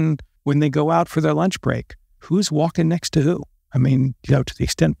looking when they go out for their lunch break, who's walking next to who, I mean, to the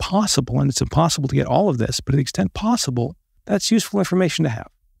extent possible, and it's impossible to get all of this, but to the extent possible, that's useful information to have.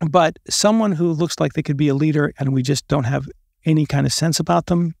 But someone who looks like they could be a leader and we just don't have any kind of sense about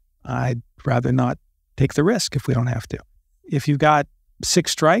them, I'd rather not take the risk if we don't have to. If you've got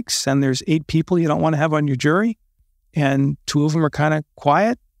 6 strikes and there's 8 people you don't want to have on your jury, and 2 of them are kind of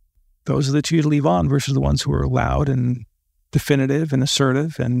quiet, those are the 2 to leave on versus the ones who are loud and definitive and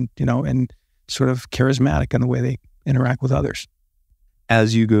assertive and, and sort of charismatic in the way they interact with others.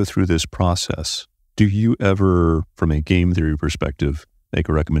 As you go through this process, do you ever, from a game theory perspective, make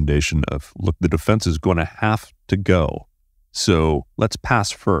a recommendation of, look, the defense is going to have to go, so let's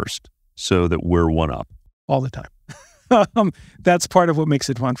pass first so that we're one up? All the time. That's part of what makes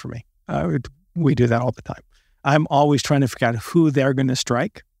it fun for me. We do that all the time. I'm always trying to figure out who they're going to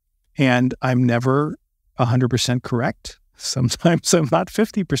strike, and I'm never 100% correct. Sometimes I'm not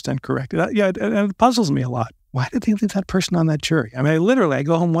 50% correct. It puzzles me a lot. Why did they leave that person on that jury? I mean, I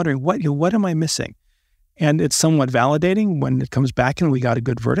go home wondering, what am I missing? And it's somewhat validating when it comes back and we got a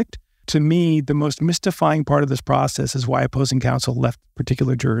good verdict. To me, the most mystifying part of this process is why opposing counsel left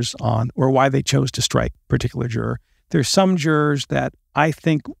particular jurors on, or why they chose to strike particular juror. There's some jurors that I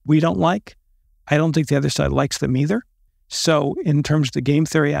think we don't like. I don't think the other side likes them either. So in terms of the game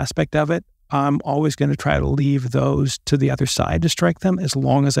theory aspect of it, I'm always going to try to leave those to the other side to strike them as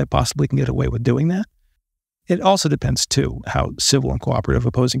long as I possibly can get away with doing that. It also depends, too, how civil and cooperative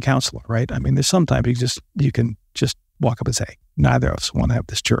opposing counsel are, right? I mean, there's sometimes you can just walk up and say, neither of us want to have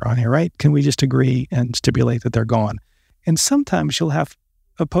this juror on here, right? Can we just agree and stipulate that they're gone? And sometimes you'll have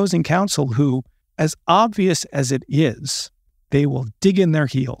opposing counsel who, as obvious as it is, they will dig in their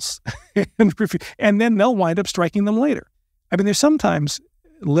heels and then they'll wind up striking them later. I mean, there's sometimes,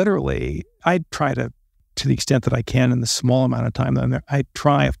 literally, I try to the extent that I can in the small amount of time that I'm there, I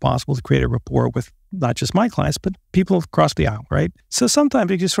try, if possible, to create a rapport with not just my clients, but people across the aisle, right? So sometimes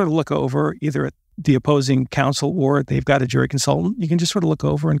you just sort of look over either at the opposing counsel or they've got a jury consultant. You can just sort of look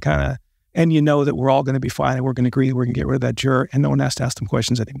over and and you know that we're all going to be fine and we're going to agree, we're going to get rid of that juror and no one has to ask them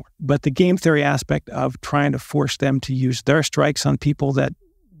questions anymore. But the game theory aspect of trying to force them to use their strikes on people that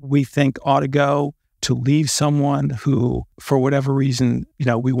we think ought to go, to leave someone who, for whatever reason,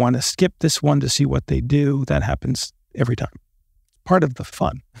 we want to skip this one to see what they do, that happens every time. Part of the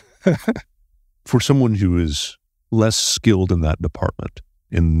fun. For someone who is less skilled in that department,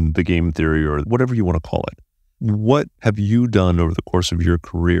 in the game theory or whatever you want to call it, what have you done over the course of your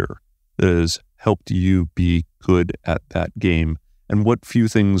career that has helped you be good at that game? And what few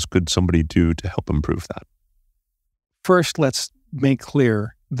things could somebody do to help improve that? First, let's make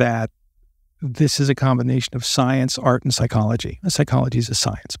clear that this is a combination of science, art, and psychology. Psychology is a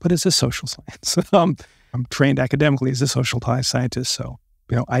science, but it's a social science. I'm trained academically as a social scientist, so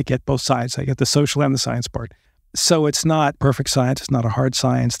I get both sides. I get the social and the science part. So it's not perfect science. It's not a hard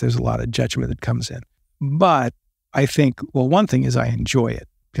science. There's a lot of judgment that comes in. But I think, one thing is I enjoy it.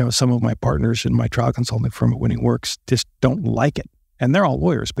 Some of my partners in my trial consulting firm at Winning Works just don't like it. And they're all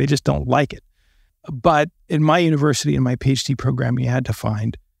lawyers, but they just don't like it. But in my university, in my PhD program, you had to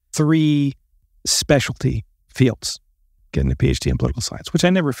find 3 specialty fields, getting a PhD in political science, which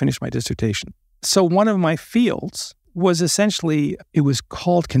I never finished my dissertation. So one of my fields was essentially, it was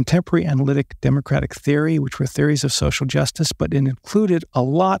called contemporary analytic democratic theory, which were theories of social justice, but it included a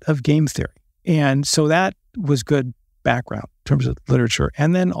lot of game theory. And so that was good background in terms of literature.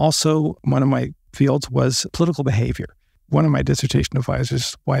 And then also one of my fields was political behavior. One of my dissertation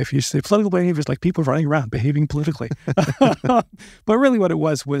advisors' wife used to say, political behavior is like people running around behaving politically. But really what it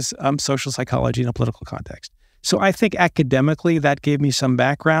was social psychology in a political context. So I think academically that gave me some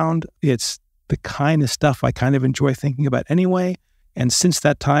background. It's the kind of stuff I kind of enjoy thinking about anyway. And since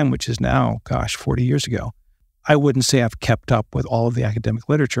that time, which is now, 40 years ago, I wouldn't say I've kept up with all of the academic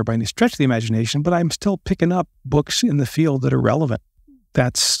literature by any stretch of the imagination, but I'm still picking up books in the field that are relevant.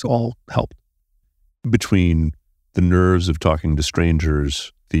 That's all helped. Between the nerves of talking to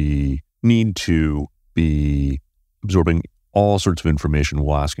strangers, the need to be absorbing all sorts of information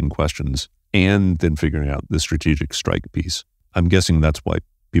while asking questions, and then figuring out the strategic strike piece, I'm guessing that's why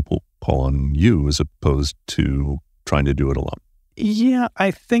people call on you as opposed to trying to do it alone. Yeah,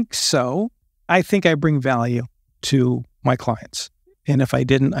 I think so. I think I bring value to my clients. And if I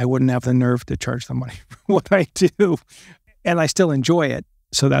didn't, I wouldn't have the nerve to charge them money for what I do. And I still enjoy it.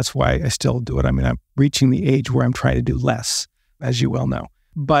 So that's why I still do it. I mean, I'm reaching the age where I'm trying to do less, as you well know.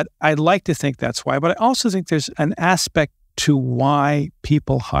 But I'd like to think that's why. But I also think there's an aspect to why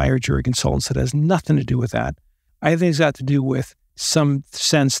people hire jury consultants that has nothing to do with that. I think it's got to do with some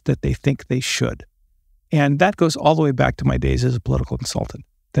sense that they think they should. And that goes all the way back to my days as a political consultant.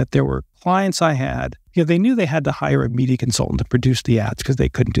 that there were clients I had, they knew they had to hire a media consultant to produce the ads because they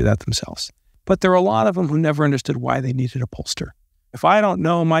couldn't do that themselves. But there were a lot of them who never understood why they needed a pollster. If I don't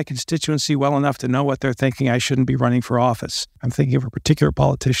know my constituency well enough to know what they're thinking, I shouldn't be running for office. I'm thinking of a particular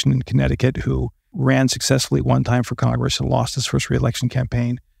politician in Connecticut who ran successfully one time for Congress and lost his first re-election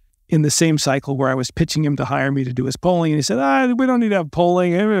campaign in the same cycle where I was pitching him to hire me to do his polling. And he said, we don't need to have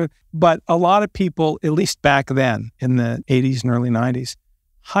polling. But a lot of people, at least back then in the 80s and early 90s,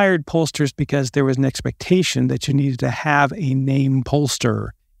 hired pollsters because there was an expectation that you needed to have a name pollster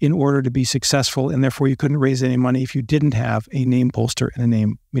in order to be successful, and therefore you couldn't raise any money if you didn't have a name pollster and a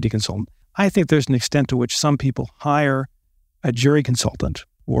name media consultant. I think there's an extent to which some people hire a jury consultant,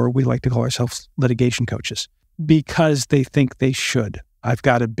 or we like to call ourselves litigation coaches, because they think they should. I've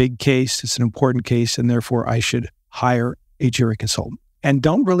got a big case, it's an important case, and therefore I should hire a jury consultant, and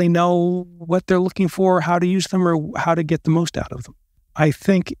don't really know what they're looking for, how to use them, or how to get the most out of them. I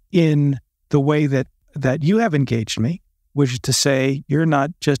think in the way that you have engaged me, which is to say, you're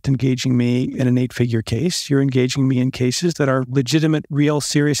not just engaging me in an 8-figure case, you're engaging me in cases that are legitimate, real,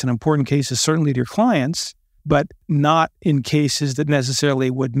 serious, and important cases, certainly to your clients, but not in cases that necessarily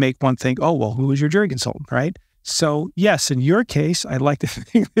would make one think, oh, well, who is your jury consultant, right? So yes, in your case, I'd like to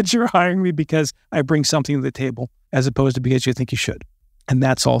think that you're hiring me because I bring something to the table as opposed to because you think you should. And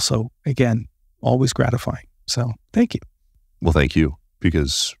that's also, again, always gratifying. So thank you. Well, thank you,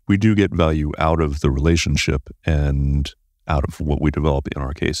 because we do get value out of the relationship and out of what we develop in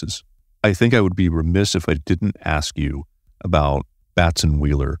our cases. I think I would be remiss if I didn't ask you about Batson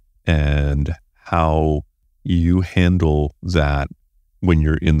Wheeler and how you handle that when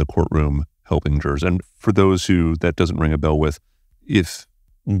you're in the courtroom helping jurors. And for those who that doesn't ring a bell with, if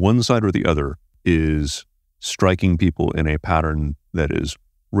one side or the other is striking people in a pattern that is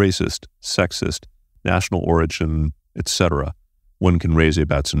racist, sexist, national origin, etc., one can raise a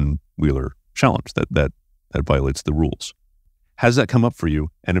Batson Wheeler challenge that violates the rules. Has that come up for you?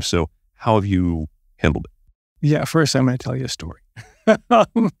 And if so, how have you handled it? Yeah, first I'm going to tell you a story.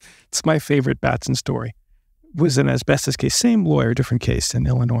 It's my favorite Batson story. It was an asbestos case, same lawyer, different case in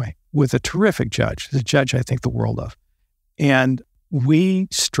Illinois, with a terrific judge, the judge I think the world of. And we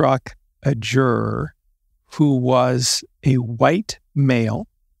struck a juror who was a white male,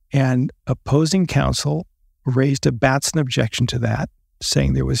 and opposing counsel raised a Batson objection to that,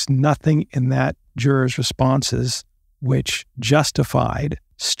 saying there was nothing in that juror's responses which justified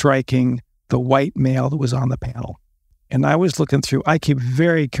striking the white male that was on the panel. And I was looking through, I keep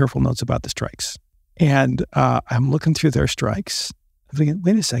very careful notes about the strikes. And I'm looking through their strikes. I'm thinking,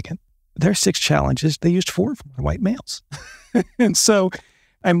 wait a second, their 6 challenges, they used 4 of them on white males. And so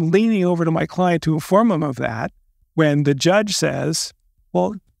I'm leaning over to my client to inform him of that when the judge says,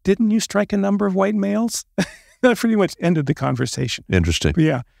 well, didn't you strike a number of white males? That pretty much ended the conversation. Interesting.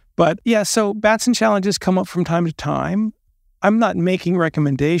 Yeah. But yeah, so Batson challenges come up from time to time. I'm not making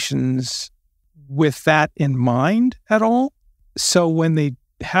recommendations with that in mind at all. So when they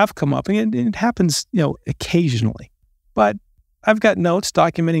have come up, and it happens, occasionally, but I've got notes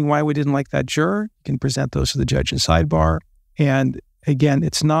documenting why we didn't like that juror. You can present those to the judge in sidebar. And again,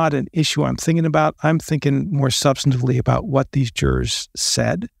 it's not an issue I'm thinking about. I'm thinking more substantively about what these jurors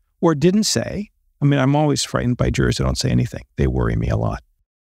said or didn't say. I mean, I'm always frightened by jurors that don't say anything. They worry me a lot.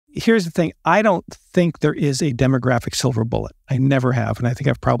 Here's the thing. I don't think there is a demographic silver bullet. I never have. And I think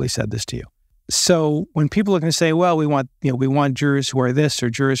I've probably said this to you. So when people are going to say, well, we want jurors who are this or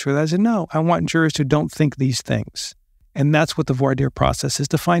jurors who are that, I said, no, I want jurors who don't think these things. And that's what the voir dire process is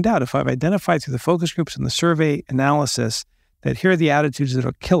to find out. If I've identified through the focus groups and the survey analysis that here are the attitudes that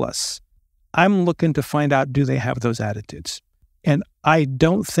will kill us, I'm looking to find out, do they have those attitudes? And I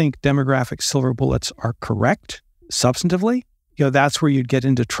don't think demographic silver bullets are correct substantively. That's where you'd get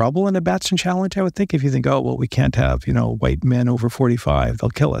into trouble in a Batson challenge, I would think, if you think, oh, well, we can't have, white men over 45,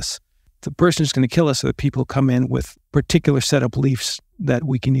 they'll kill us. The person who's going to kill us are the people who come in with particular set of beliefs that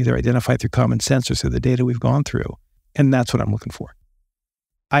we can either identify through common sense or through the data we've gone through. And that's what I'm looking for.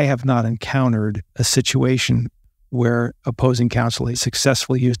 I have not encountered a situation where opposing counsel has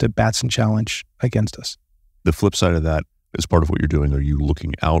successfully used a Batson challenge against us. The flip side of that, as part of what you're doing, are you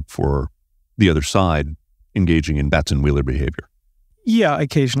looking out for the other side engaging in Batson Wheeler behavior? Yeah,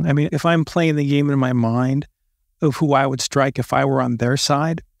 occasionally. I mean, if I'm playing the game in my mind of who I would strike if I were on their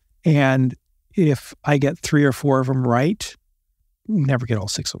side, and if I get 3 or 4 of them right, never get all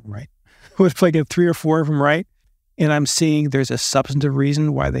 6 of them right. But if I get 3 or 4 of them right, and I'm seeing there's a substantive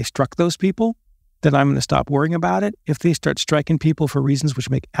reason why they struck those people, then I'm going to stop worrying about it. If they start striking people for reasons which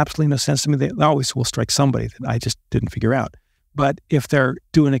make absolutely no sense to me, they always will strike somebody that I just didn't figure out. But if they're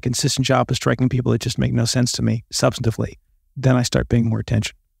doing a consistent job of striking people that just make no sense to me substantively, then I start paying more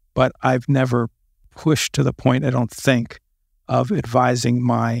attention. but I've never pushed to the point, I don't think, of advising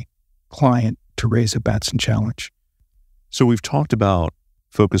my client to raise a Batson challenge. So we've talked about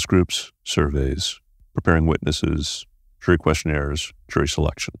focus groups, surveys, preparing witnesses, jury questionnaires, jury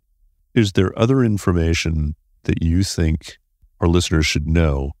selection. Is there other information that you think our listeners should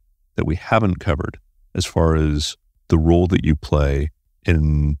know that we haven't covered as far as the role that you play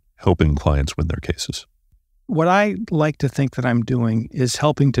in helping clients win their cases? What I like to think that I'm doing is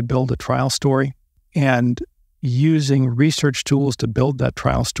helping to build a trial story and using research tools to build that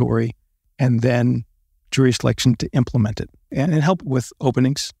trial story and then jury selection to implement it. And help with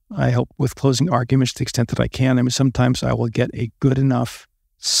openings. I help with closing arguments to the extent that I can. I mean, sometimes I will get a good enough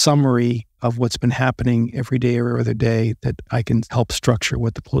summary of what's been happening every day or every other day that I can help structure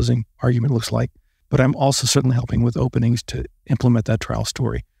what the closing argument looks like. But I'm also certainly helping with openings to implement that trial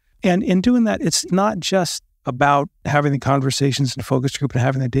story. And in doing that, it's not just about having the conversations in the focus group and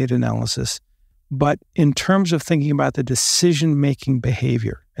having the data analysis, but in terms of thinking about the decision-making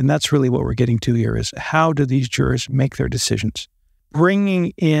behavior. And that's really what we're getting to here is how do these jurors make their decisions?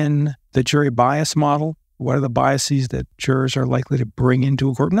 Bringing in the jury bias model. What are the biases that jurors are likely to bring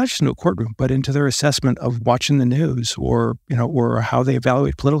into a courtroom, not just into a courtroom, but into their assessment of watching the news or how they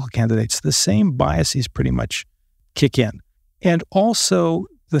evaluate political candidates? The same biases pretty much kick in. And also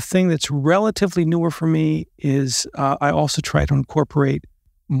the thing that's relatively newer for me is I also try to incorporate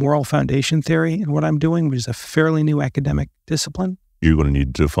moral foundation theory in what I'm doing, which is a fairly new academic discipline. You're going to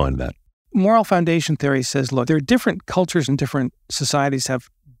need to define that. Moral foundation theory says, look, there are different cultures and different societies have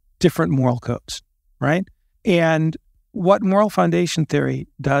different moral codes, right? And what moral foundation theory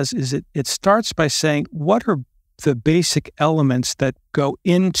does is it starts by saying, what are the basic elements that go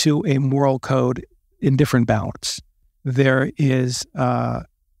into a moral code in different balance? There is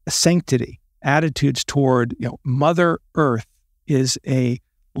sanctity, attitudes toward, Mother Earth is a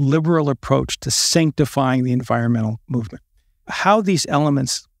liberal approach to sanctifying the environmental movement. How these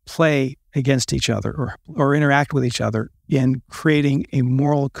elements play against each other or interact with each other in creating a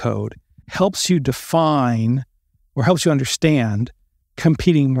moral code helps you define or helps you understand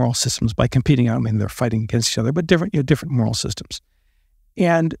competing moral systems. By competing, I don't mean they're fighting against each other, but different moral systems.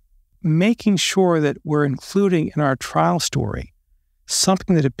 And making sure that we're including in our trial story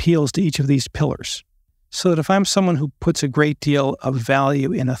something that appeals to each of these pillars. So that if I'm someone who puts a great deal of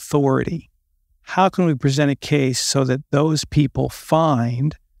value in authority, how can we present a case so that those people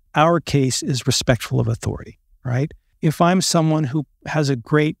find our case is respectful of authority, right? If I'm someone who has a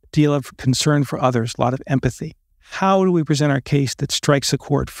great deal of concern for others, a lot of empathy, how do we present our case that strikes a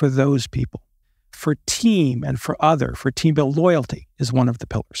chord for those people? For team and for team build, loyalty is one of the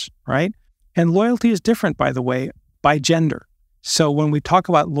pillars, right? And loyalty is different, by the way, by gender. So when we talk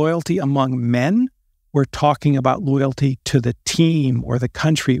about loyalty among men, we're talking about loyalty to the team or the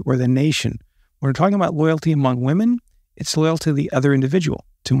country or the nation. When we're talking about loyalty among women, it's loyalty to the other individual,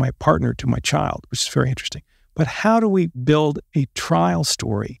 to my partner, to my child, which is very interesting. But how do we build a trial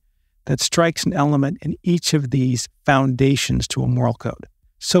story that strikes an element in each of these foundations to a moral code?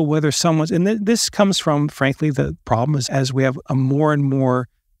 So whether someone's, and this comes from, frankly, the problem is as we have a more and more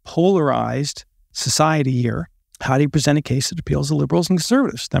polarized society here, how do you present a case that appeals to liberals and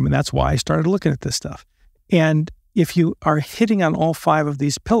conservatives? I mean, that's why I started looking at this stuff. And if you are hitting on all five of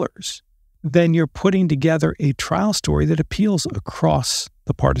these pillars, then you're putting together a trial story that appeals across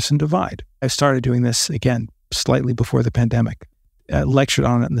the partisan divide. I started doing this, again, slightly before the pandemic. Lectured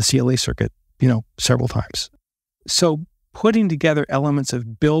on it in the CLA circuit, several times. So putting together elements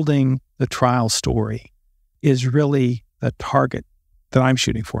of building the trial story is really the target that I'm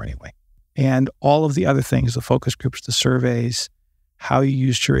shooting for anyway. And all of the other things, the focus groups, the surveys, how you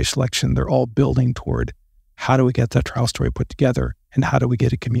use jury selection, they're all building toward how do we get that trial story put together and how do we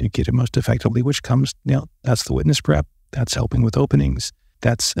get it communicated most effectively, which comes, that's the witness prep, that's helping with openings,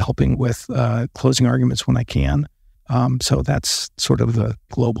 that's helping with closing arguments when I can. So that's sort of the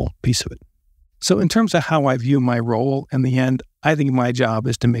global piece of it. So in terms of how I view my role in the end, I think my job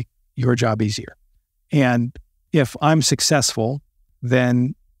is to make your job easier. And if I'm successful,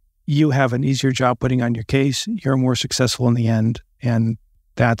 then you have an easier job putting on your case. You're more successful in the end. And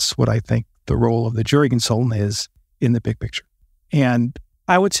that's what I think the role of the jury consultant is in the big picture. And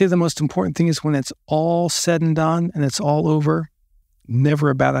I would say the most important thing is when it's all said and done and it's all over, never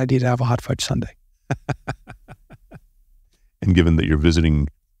a bad idea to have a hot fudge sundae. And given that you're visiting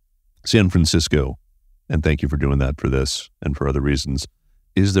San Francisco, and thank you for doing that for this and for other reasons,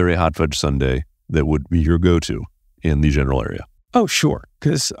 is there a hot fudge sundae that would be your go-to in the general area? Oh, sure.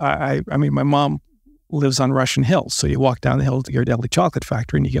 Because I mean, my mom lives on Russian Hill. So you walk down the hill to your Deli Chocolate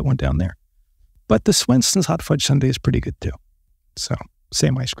Factory and you get one down there. But the Swenson's hot fudge sundae is pretty good too. So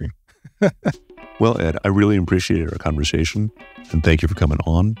same ice cream. Well, Ed, I really appreciated our conversation, and thank you for coming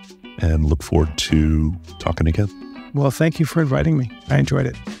on, and look forward to talking again. Well, thank you for inviting me. I enjoyed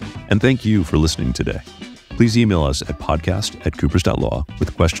it. And thank you for listening today. Please email us at podcast@coopers.law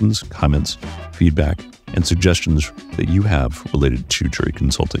with questions, comments, feedback, and suggestions that you have related to jury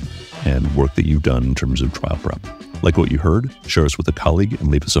consulting and work that you've done in terms of trial prep. Like what you heard, share us with a colleague and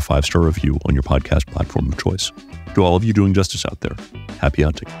leave us a 5-star review on your podcast platform of choice. To all of you doing justice out there, happy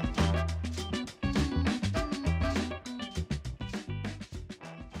hunting.